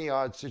any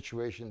odd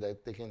situation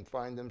that they can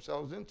find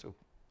themselves into.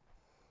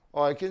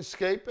 Or I can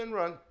escape and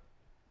run.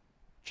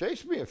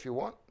 Chase me if you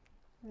want.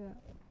 Yeah.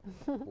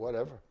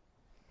 Whatever.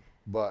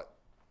 But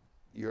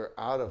you're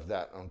out of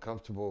that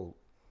uncomfortable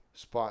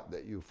spot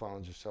that you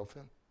found yourself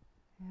in.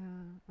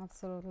 Yeah,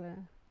 absolutely.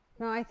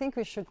 No, I think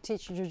we should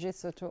teach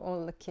jiu-jitsu to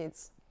all the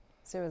kids,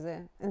 seriously,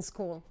 in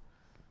school.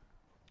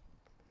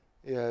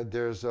 Yeah,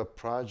 there's a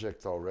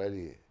project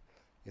already.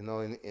 You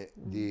know, in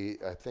the,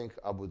 I think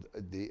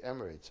the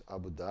Emirates,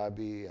 Abu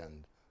Dhabi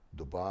and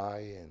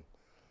Dubai, and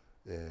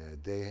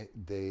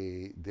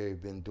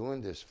they've been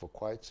doing this for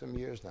quite some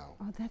years now.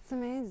 Oh, that's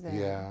amazing.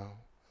 Yeah,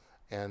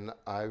 and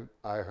I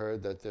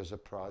heard that there's a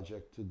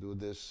project to do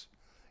this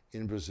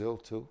in Brazil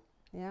too.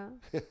 Yeah.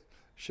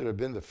 Should have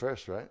been the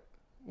first, right?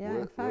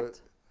 Yeah, in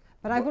fact.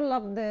 But I would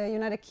love the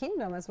United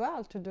Kingdom as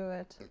well to do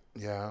it.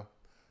 Yeah.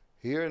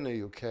 Here in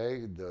the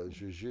UK, the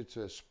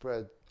jiu-jitsu has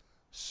spread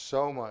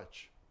so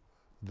much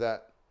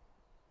that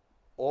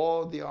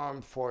all the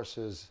armed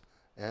forces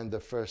and the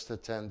first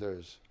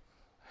attenders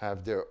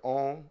have their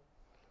own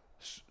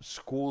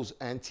schools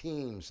and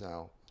teams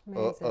now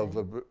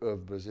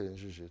of Brazilian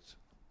jiu-jitsu.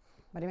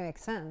 But it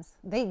makes sense.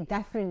 They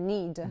definitely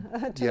need to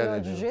Yeah, know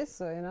they do.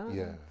 jiu-jitsu, you know,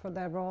 Yeah. for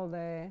the role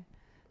they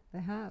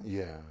have.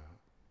 Yeah.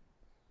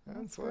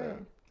 And That's for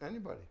great.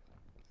 anybody,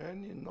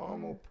 any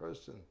normal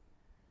person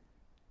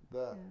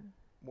that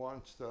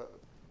wants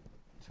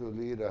to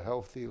lead a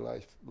healthy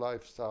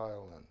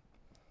lifestyle and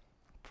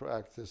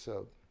practice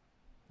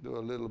do a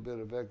little bit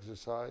of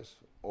exercise,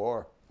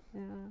 or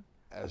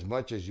as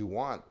much as you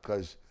want,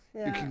 because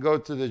you can go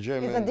to the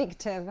gym. It's and,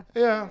 addictive.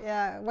 Yeah.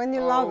 Yeah, when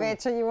you love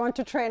it, you want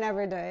to train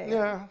every day.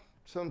 Yeah.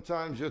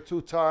 Sometimes you're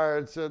too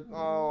tired. Said,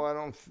 oh, I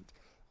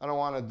don't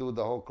want to do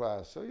the whole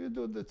class. So you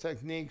do the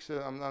techniques.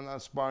 I'm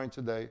not sparring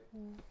today,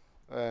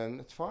 and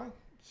it's fine.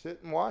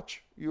 Sit and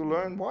watch. You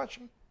learn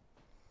watching.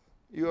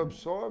 You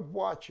absorb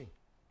watching.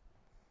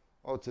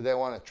 Oh, today I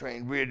want to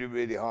train really,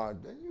 really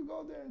hard. Then you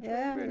go there and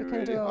train really,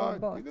 really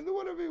hard. Both. You can do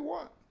whatever you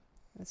want.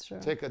 That's true.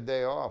 Take a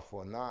day off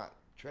or not.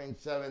 Train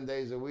 7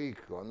 days a week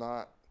or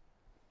not.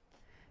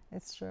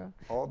 It's true.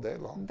 All day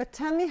long. But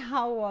tell me,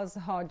 how was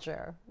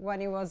Roger when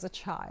he was a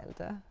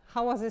child?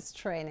 How was his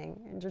training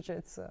in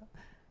jiu-jitsu?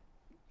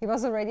 He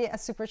was already a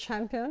super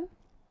champion?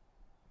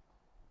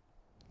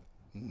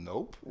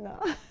 Nope.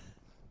 No.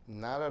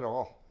 Not at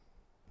all.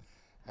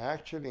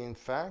 Actually, in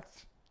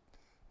fact,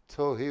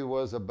 till he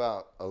was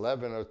about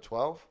 11 or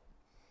 12,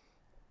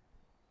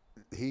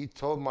 he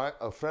told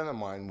a friend of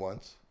mine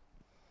once,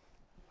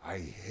 I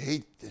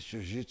hate this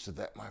jiu-jitsu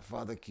that my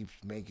father keeps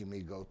making me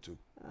go to.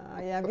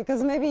 Yeah,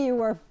 because maybe you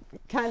were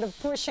kind of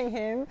pushing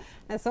him,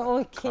 and so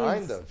all kids.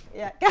 Kind of.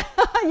 Yeah,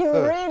 you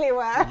really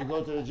were. Did you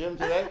go to the gym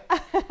today?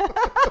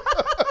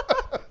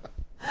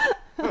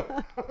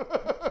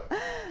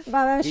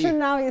 But I'm sure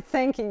now he's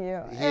thanking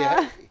you.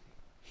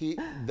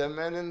 The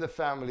men in the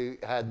family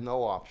had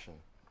no option.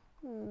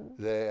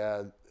 They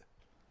had,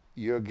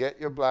 you get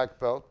your black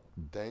belt,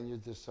 then you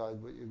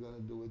decide what you're going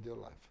to do with your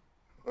life.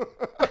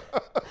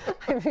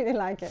 I really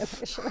like it.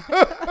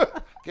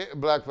 Get your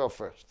black belt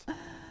first.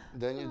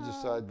 Then you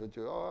decide what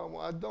you,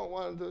 I don't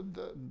want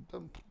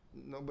to,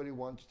 nobody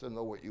wants to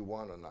know what you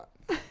want or not.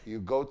 You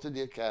go to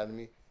the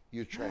academy,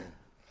 you train.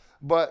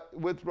 But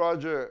with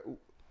Roger,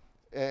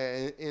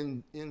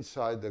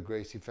 inside the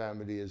Gracie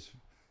family is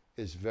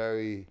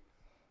very,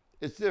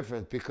 it's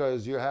different,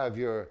 because you have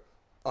your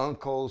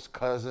uncles,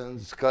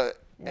 cousins,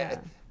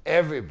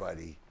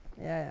 everybody.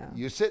 Yeah.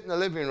 You sit in the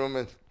living room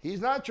and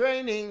he's not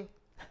training.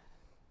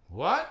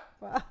 What?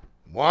 Well,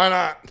 Why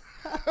not?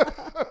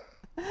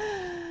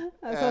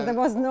 so there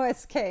was no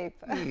escape.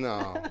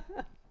 No.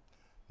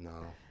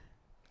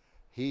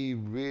 He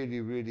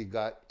really, really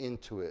got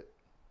into it,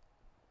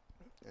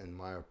 in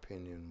my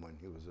opinion, when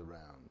he was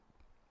around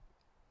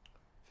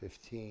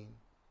 15.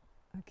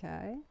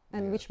 Okay.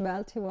 And which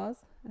belt he was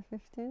at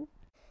 15? It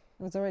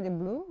was already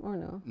blue or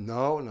no?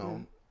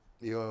 No.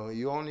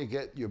 You only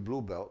get your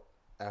blue belt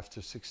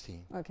after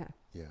 16. Okay.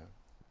 Yeah.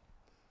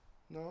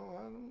 No,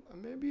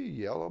 maybe a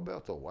yellow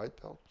belt or white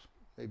belt.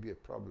 Maybe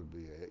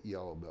probably a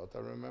yellow belt. I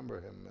remember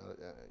him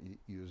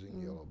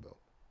using yellow belt.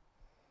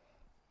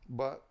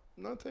 But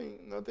nothing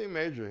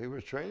major. He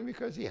was training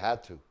because he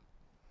had to.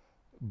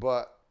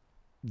 But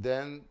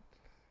then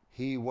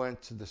he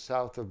went to the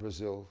south of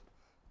Brazil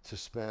to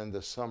spend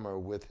the summer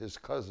with his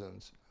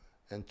cousins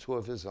and 2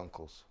 of his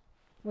uncles.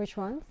 Which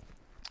ones?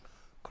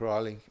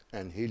 Crowley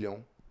and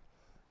Helion,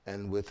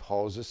 and with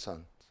Hall's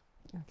son.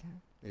 Okay.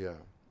 Yeah.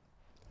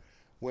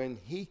 When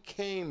he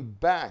came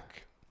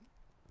back,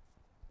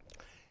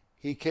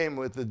 he came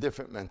with a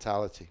different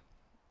mentality.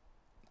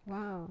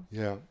 Wow.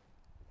 Yeah.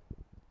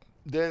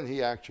 Then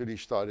he actually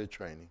started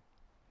training.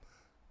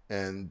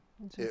 And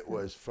it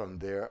was from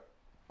there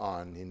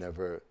on. He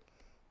never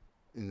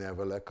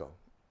let go,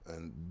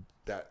 and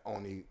that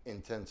only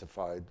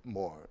intensified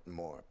more and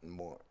more and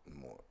more and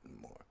more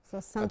and more. So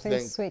something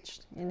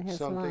switched in his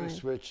something mind.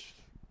 switched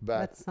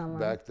back That summer.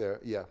 back there.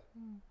 Yeah,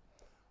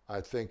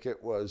 I think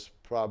it was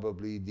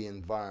probably the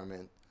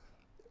environment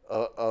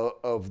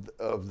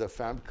of the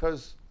family.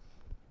 Because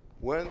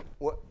when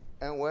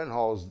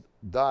Halls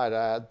died,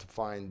 I had to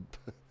find.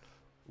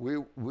 we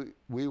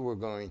were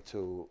going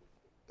to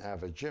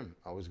have a gym.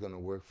 I was going to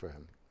work for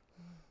him.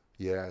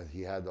 Yeah,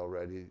 he had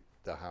already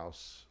the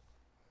house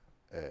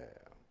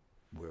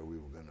where we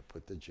were going to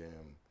put the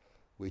gym.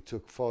 We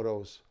took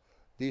photos.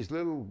 These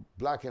little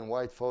black and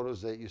white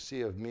photos that you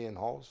see of me and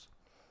Halls,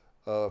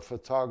 a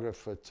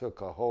photographer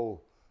took a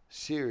whole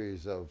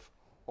series of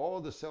all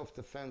the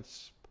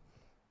self-defense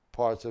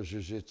parts of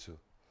jiu-jitsu.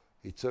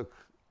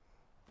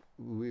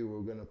 We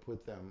were going to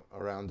put them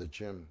around the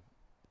gym,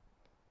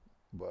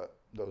 but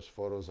those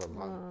photos are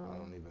gone. I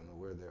don't even know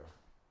where they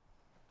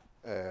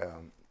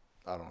are.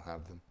 I don't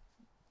have them.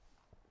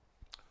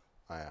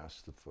 I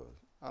asked for,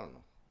 I don't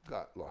know,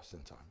 got lost in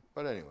time.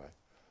 But anyway,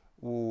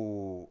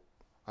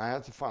 I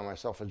had to find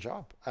myself a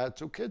job. I had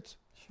 2 kids.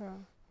 Sure.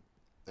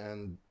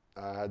 And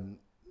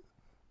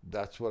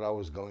that's what I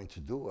was going to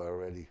do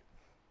already.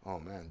 Oh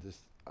man,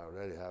 I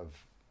already have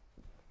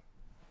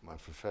my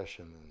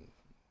profession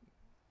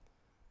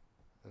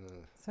and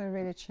so it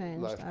really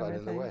changed life got everything.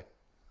 in the way.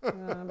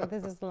 Yeah, but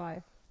this is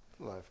life.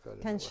 Life got in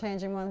the Can way.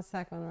 change in 1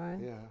 second, right?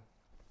 Yeah.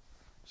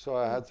 So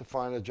I had to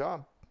find a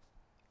job,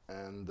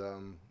 and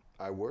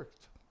I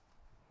worked,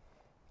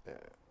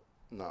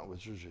 not with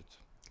jiu-jitsu.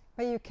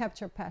 But you kept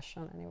your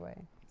passion anyway.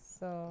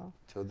 So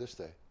Till this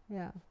day,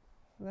 yeah,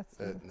 that's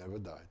it never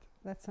died.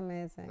 that's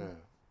amazing. Yeah.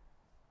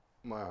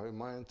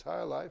 My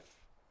entire life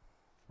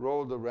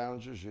rolled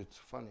around jiu-jitsu.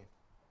 Funny.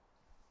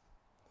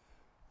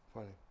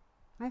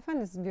 I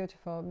find this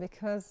beautiful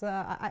because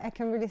I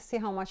can really see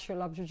how much you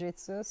love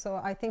jiu-jitsu. So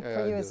I think Yeah,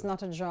 for I you do. it's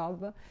not a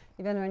job.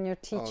 Even when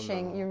you're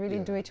teaching, no, you really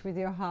do yeah. it with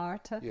your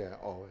heart. Yeah,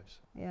 always.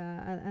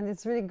 Yeah, and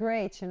it's really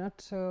great, you know,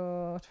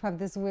 to have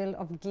this will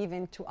of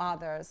giving to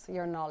others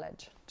your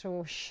knowledge,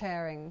 to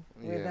sharing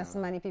with as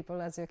Yeah. many people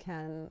as you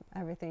can,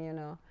 everything you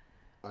know.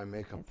 I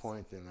make a It's-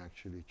 point in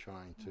actually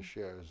trying to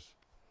share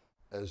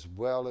as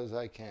well as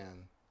I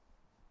can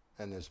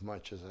and as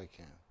much as I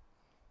can.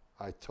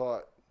 I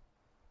taught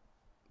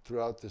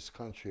throughout this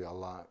country a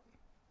lot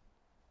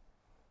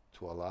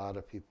to a lot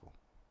of people.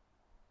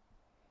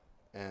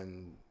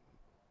 And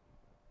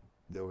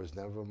there was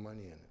never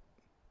money in it.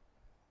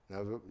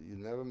 You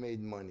never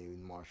made money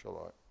in martial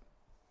art.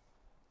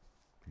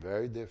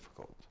 Very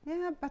difficult.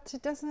 Yeah, but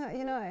it doesn't,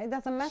 you know, it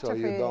doesn't matter So for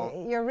you you.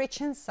 don't- You're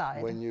rich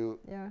inside. When you,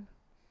 Yeah.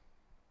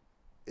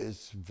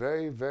 it's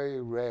very, very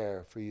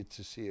rare for you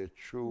to see a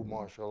true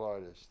martial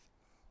artist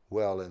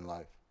well in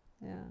life.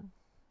 Yeah.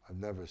 I've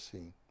never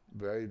seen.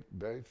 Very,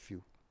 very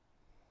few.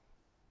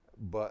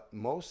 But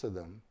most of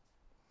them,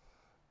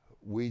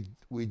 we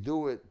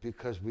do it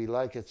because we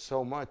like it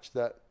so much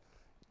that,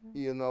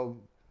 you know,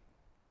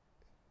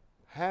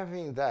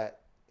 having that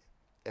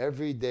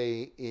every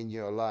day in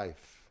your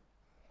life,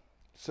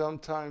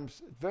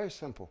 sometimes, very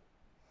simple.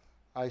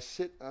 I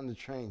sit on the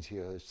trains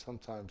here,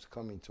 sometimes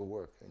coming to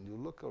work, and you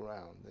look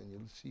around and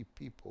you see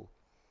people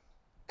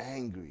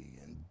angry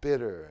and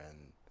bitter,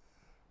 and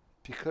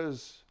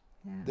because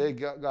Yeah. they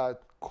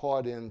got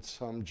caught in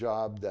some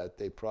job that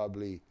they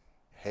probably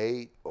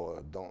hate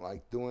or don't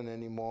like doing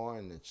anymore,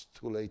 and it's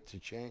too late to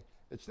change.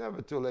 It's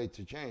never too late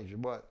to change,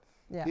 but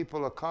Yeah.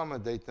 people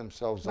accommodate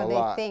themselves But a they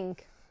lot.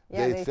 think,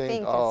 yeah, they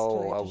think it's too oh,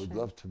 late I to would change.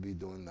 love to be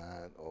doing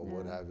that or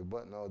what Yeah. have you.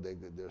 But no,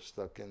 they're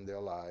stuck in their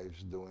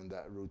lives doing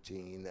that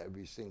routine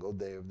every single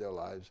day of their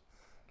lives.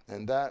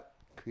 And that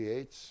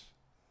creates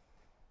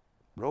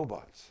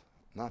robots,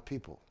 not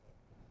people.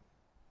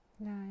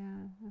 Yeah,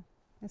 yeah,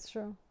 it's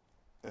true.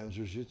 And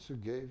jiu-jitsu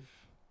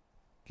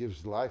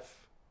gives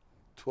life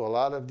to a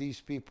lot of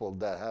these people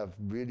that have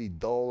really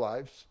dull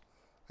lives,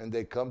 and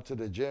they come to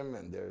the gym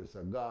and there's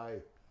a guy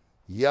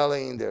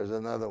yelling, there's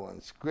another one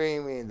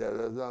screaming, there's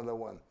another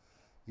one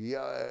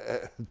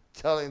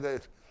telling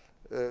that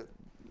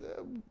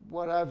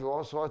what have you,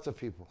 all sorts of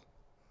people.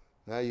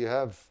 Now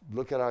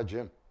look at our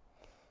gym.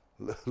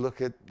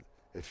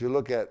 If you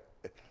look at,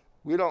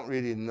 we don't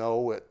really know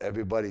what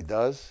everybody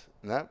does,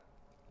 no?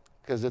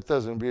 Because it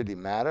doesn't really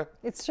matter.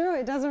 It's true.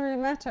 It doesn't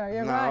really matter.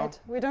 You're No. right.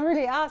 We don't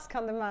really ask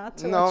on the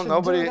mat. No, what you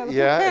nobody- Do, then who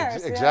yeah,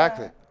 cares?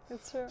 exactly. Yeah,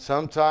 it's true.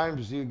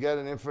 Sometimes you get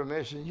an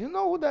information, you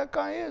know who that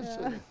guy is?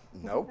 Yeah.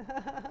 Nope.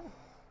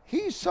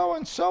 He's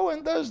so-and-so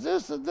and does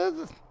this and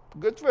this.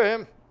 Good for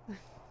him.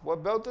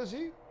 What belt is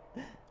he?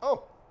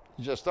 Oh,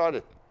 he just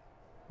started.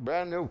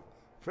 Brand new.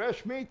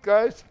 Fresh meat,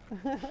 guys.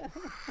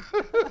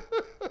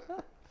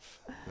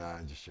 Nah,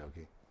 I'm just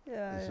joking.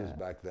 Yeah, This was yeah.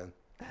 back then.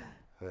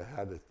 I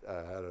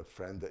had a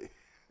friend that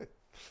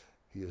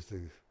he used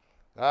to,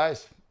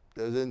 guys,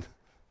 there's in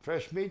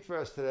fresh meat for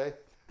us today.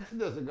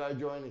 There's a guy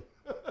joining.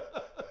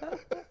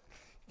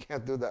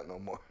 Can't do that no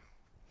more.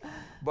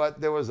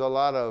 But there was a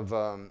lot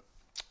of,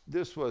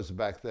 this was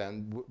back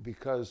then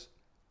because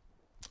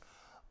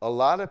a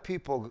lot of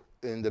people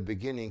in the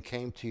beginning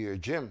came to your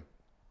gym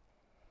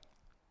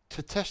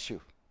to test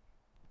you.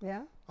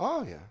 Yeah?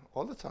 Oh, yeah,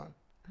 all the time.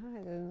 I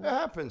didn't It know.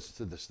 happens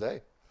to this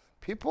day.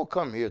 People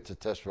come here to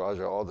test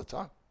Roger all the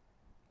time.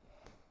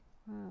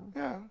 Wow.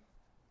 Yeah.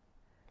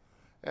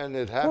 And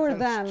it Poor happens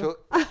them. to...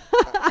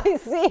 I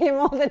see him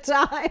all the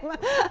time,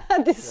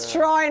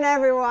 destroying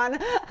everyone.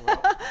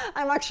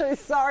 I'm actually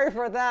sorry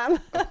for them.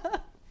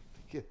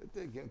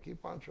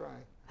 Keep on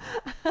trying.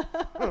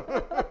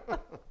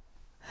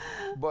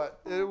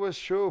 But it was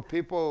true.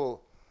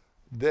 People,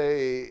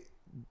 they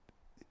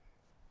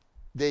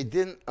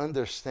didn't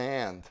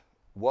understand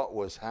what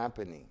was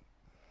happening.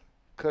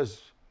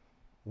 Because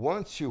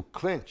once you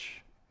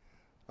clinch,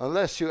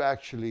 unless you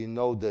actually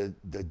know the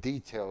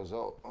details,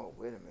 oh,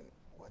 wait a minute,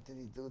 what did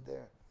he do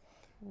there?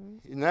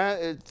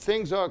 Now,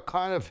 things are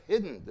kind of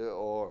hidden,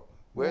 or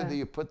where do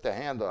you put the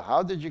hand, or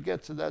how did you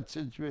get to that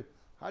situation?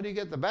 How do you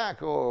get the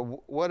back, or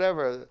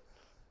whatever?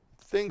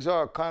 Things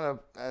are kind of,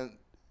 and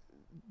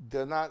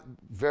they're not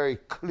very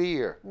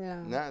clear.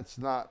 Yeah. That's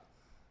not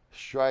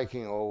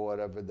striking or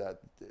whatever, that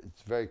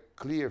it's very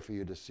clear for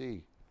you to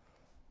see.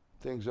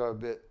 Things are a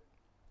bit,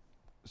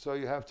 so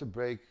you have to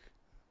break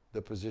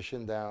the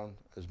position down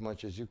as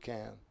much as you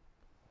can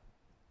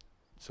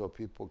so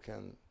people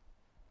can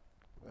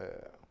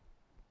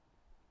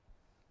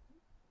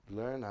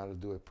learn how to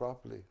do it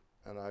properly.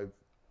 And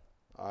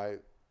I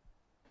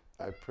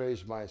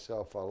praise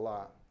myself a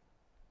lot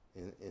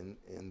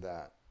in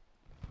that,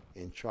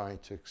 in trying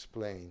to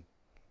explain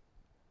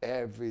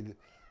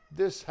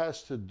this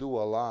has to do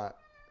a lot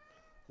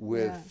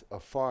with a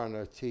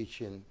foreigner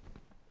teaching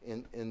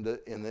in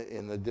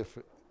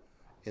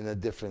a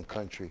different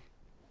country.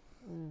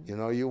 You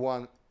know, you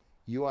want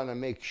to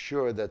make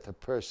sure that the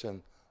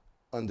person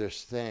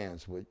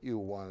understands what you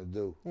want to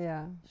do.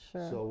 Yeah,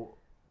 sure. So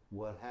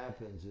what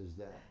happens is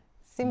that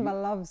Simba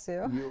loves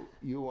you.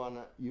 You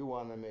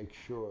wanna make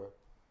sure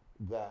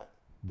that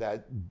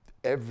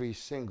every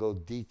single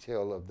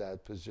detail of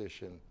that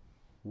position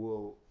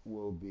will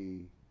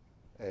be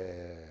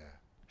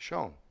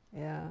shown.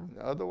 Yeah.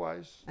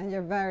 Otherwise, And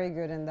you're very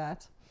good in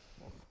that.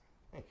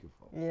 thank you,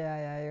 folks.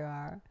 Yeah, you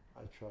are.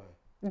 I try.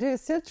 Do you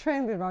still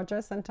train with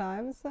Roger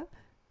sometimes?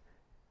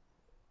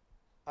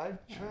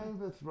 I've trained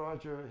with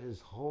Roger his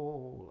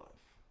whole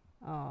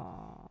life.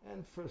 Oh.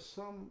 And from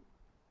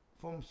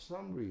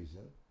some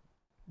reason,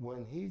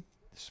 when he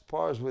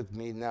spars with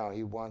me now,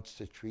 he wants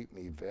to treat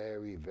me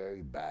very,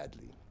 very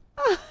badly.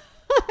 I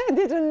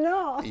didn't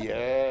know.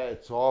 Yeah,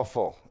 it's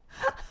awful.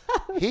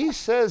 He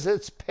says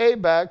it's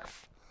payback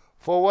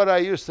for what I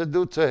used to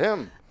do to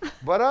him.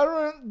 But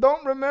I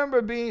don't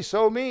remember being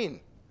so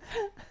mean.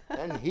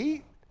 And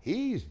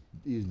he's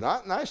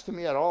not nice to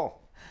me at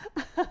all.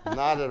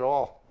 Not at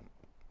all.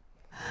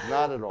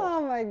 Not at all.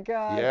 Oh my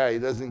God. Yeah, he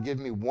doesn't give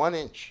me 1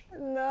 inch.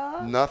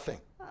 No. Nothing.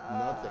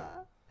 Nothing.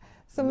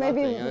 So Nothing.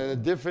 maybe. And the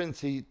difference,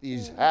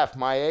 he's half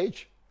my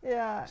age,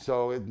 Yeah.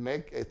 so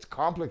it's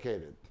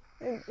complicated.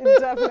 It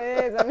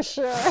definitely is, I'm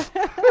sure.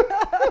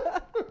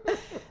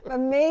 But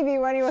maybe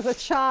when he was a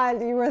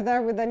child, you were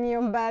there with a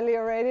neon belly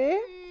already.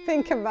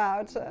 Think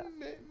about it.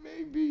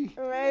 Maybe.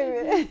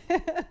 Maybe.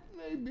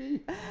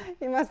 Maybe.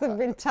 He must have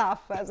been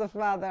tough as a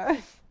father.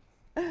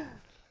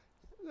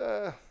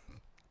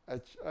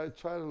 I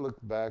try to look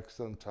back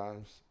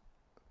sometimes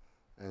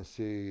and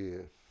see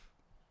if,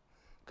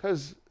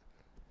 because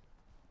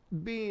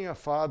being a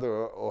father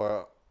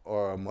or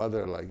a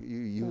mother, like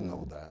you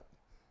know that,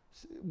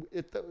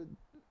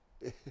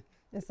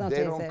 It's not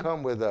they easy. don't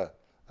come with a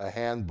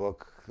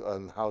handbook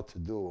on how to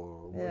do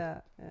or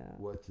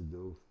what to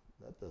do.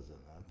 That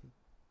doesn't happen.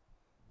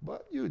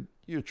 But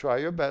you try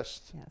your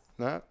best. Yes,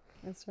 Nah?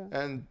 that's true.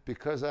 And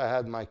because I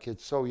had my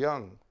kids so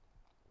young,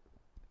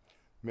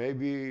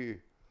 maybe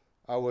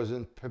I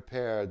wasn't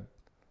prepared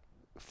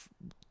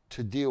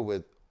to deal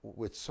with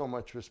so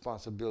much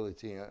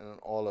responsibility and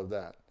all of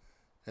that.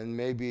 And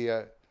maybe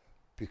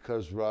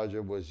because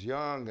Roger was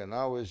young and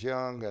I was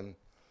young, and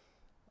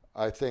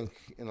I think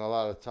in a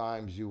lot of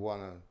times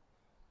you're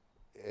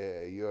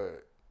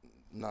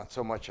not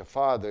so much a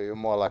father, you're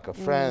more like a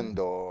friend,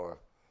 or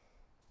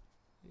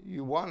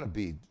you want to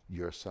be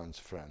your son's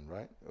friend,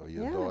 right? Or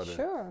your daughter,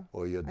 sure.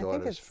 or your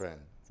daughter's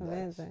friend. It's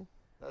amazing.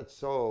 That's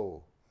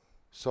so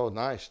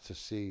nice to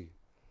see.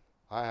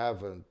 I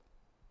have an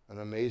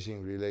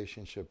amazing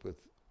relationship with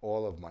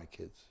all of my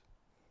kids,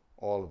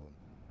 all of them.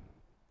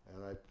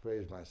 And I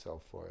praise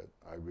myself for it.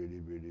 I really,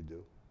 really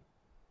do.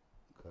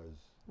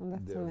 Because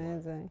That's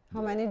amazing.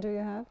 How many do you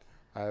have?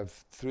 I have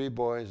 3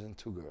 boys and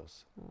 2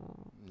 girls.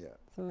 Oh, Yeah,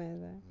 it's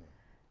amazing.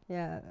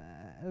 Yeah,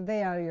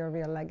 they are your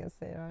real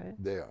legacy, right?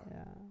 they are.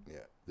 Yeah.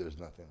 Yeah, there's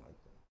nothing like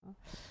that.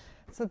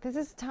 So this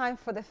is time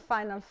for the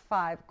final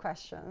 5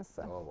 questions.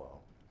 Oh, wow.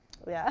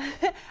 Yeah.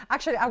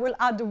 Actually, I will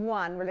add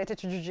one related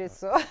to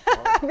Jiu-Jitsu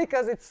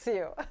because it's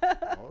you.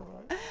 All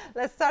right.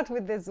 Let's start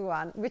with this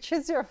one. Which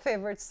is your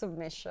favorite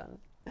submission?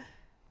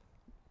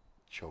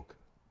 Choke.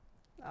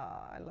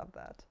 Oh, I love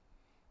that.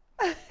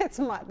 It's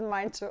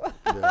mine too.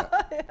 Yeah,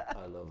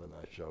 I love a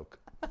nice choke.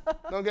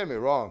 Don't get me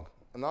wrong.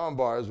 An arm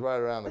bar is right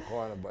around the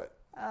corner, but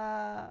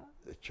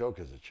The choke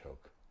is a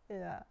choke.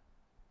 Yeah,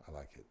 I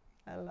like it.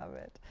 I love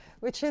it.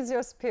 Which is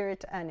your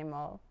spirit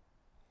animal?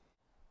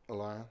 A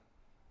lion?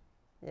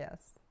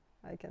 Yes,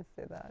 I can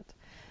see that.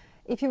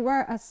 If you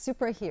were a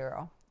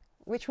superhero,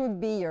 which would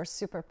be your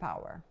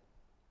superpower?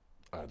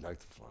 I'd like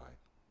to fly.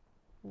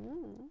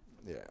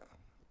 Yeah.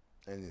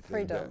 Anything.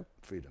 Freedom.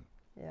 Freedom.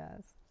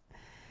 Yes.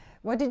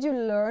 What did you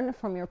learn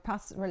from your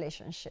past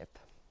relationship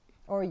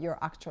or your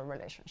actual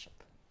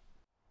relationship?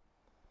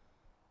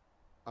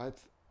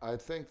 I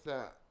think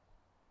that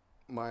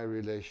my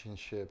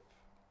relationship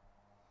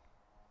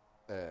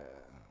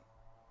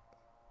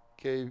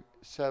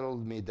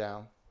settled me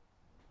down,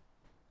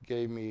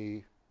 gave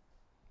me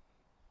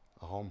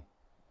a home.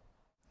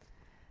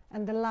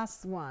 And the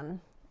last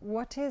one,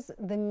 what is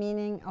the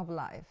meaning of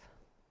life?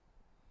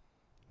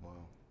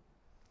 Well,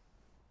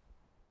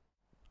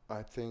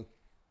 I think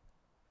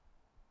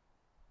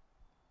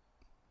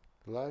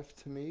life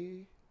to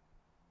me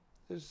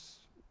is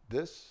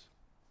this,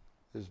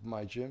 is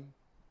my gym,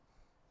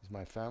 is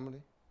my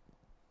family,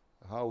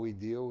 how we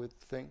deal with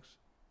things,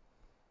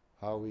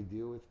 how we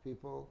deal with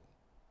people,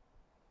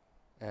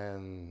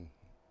 and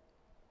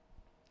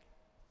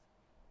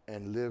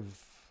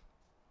live.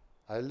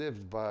 I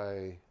lived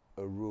by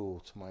a rule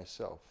to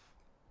myself.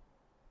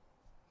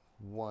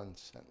 One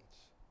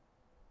sentence.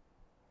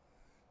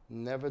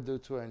 Never do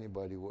to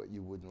anybody what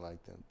you wouldn't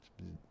like them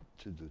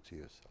to do to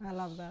yourself. I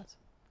love that.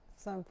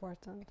 So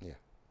important. Yeah.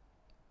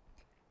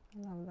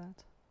 I love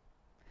that.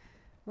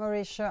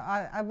 Mauricio,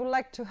 I would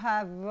like to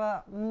have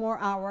more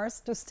hours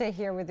to stay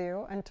here with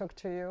you and talk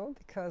to you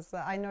because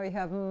I know you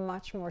have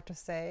much more to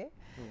say.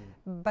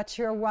 But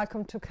you're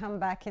welcome to come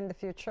back in the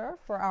future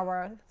for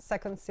our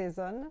second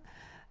season.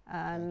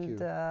 And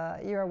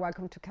you're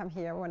welcome to come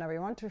here whenever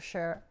you want to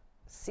share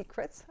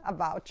secrets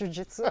about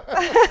Jiu-Jitsu,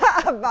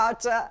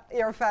 about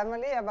your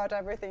family, about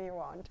everything you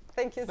want.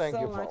 Thank you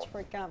so much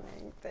for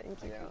coming.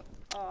 Thank you.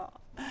 Oh.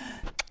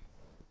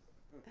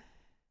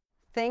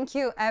 Thank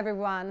you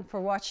everyone for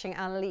watching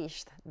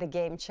Unleashed, the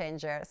Game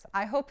Changers.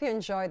 I hope you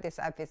enjoyed this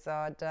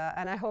episode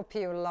and I hope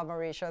you love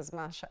Mauricio as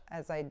much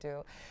as I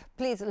do.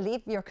 Please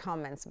leave your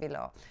comments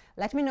below.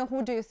 Let me know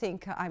who do you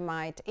think I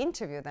might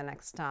interview the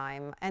next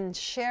time and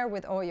share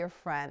with all your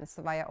friends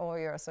via all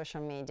your social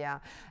media.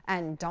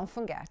 And don't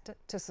forget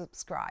to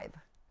subscribe.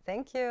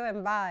 Thank you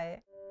and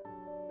bye.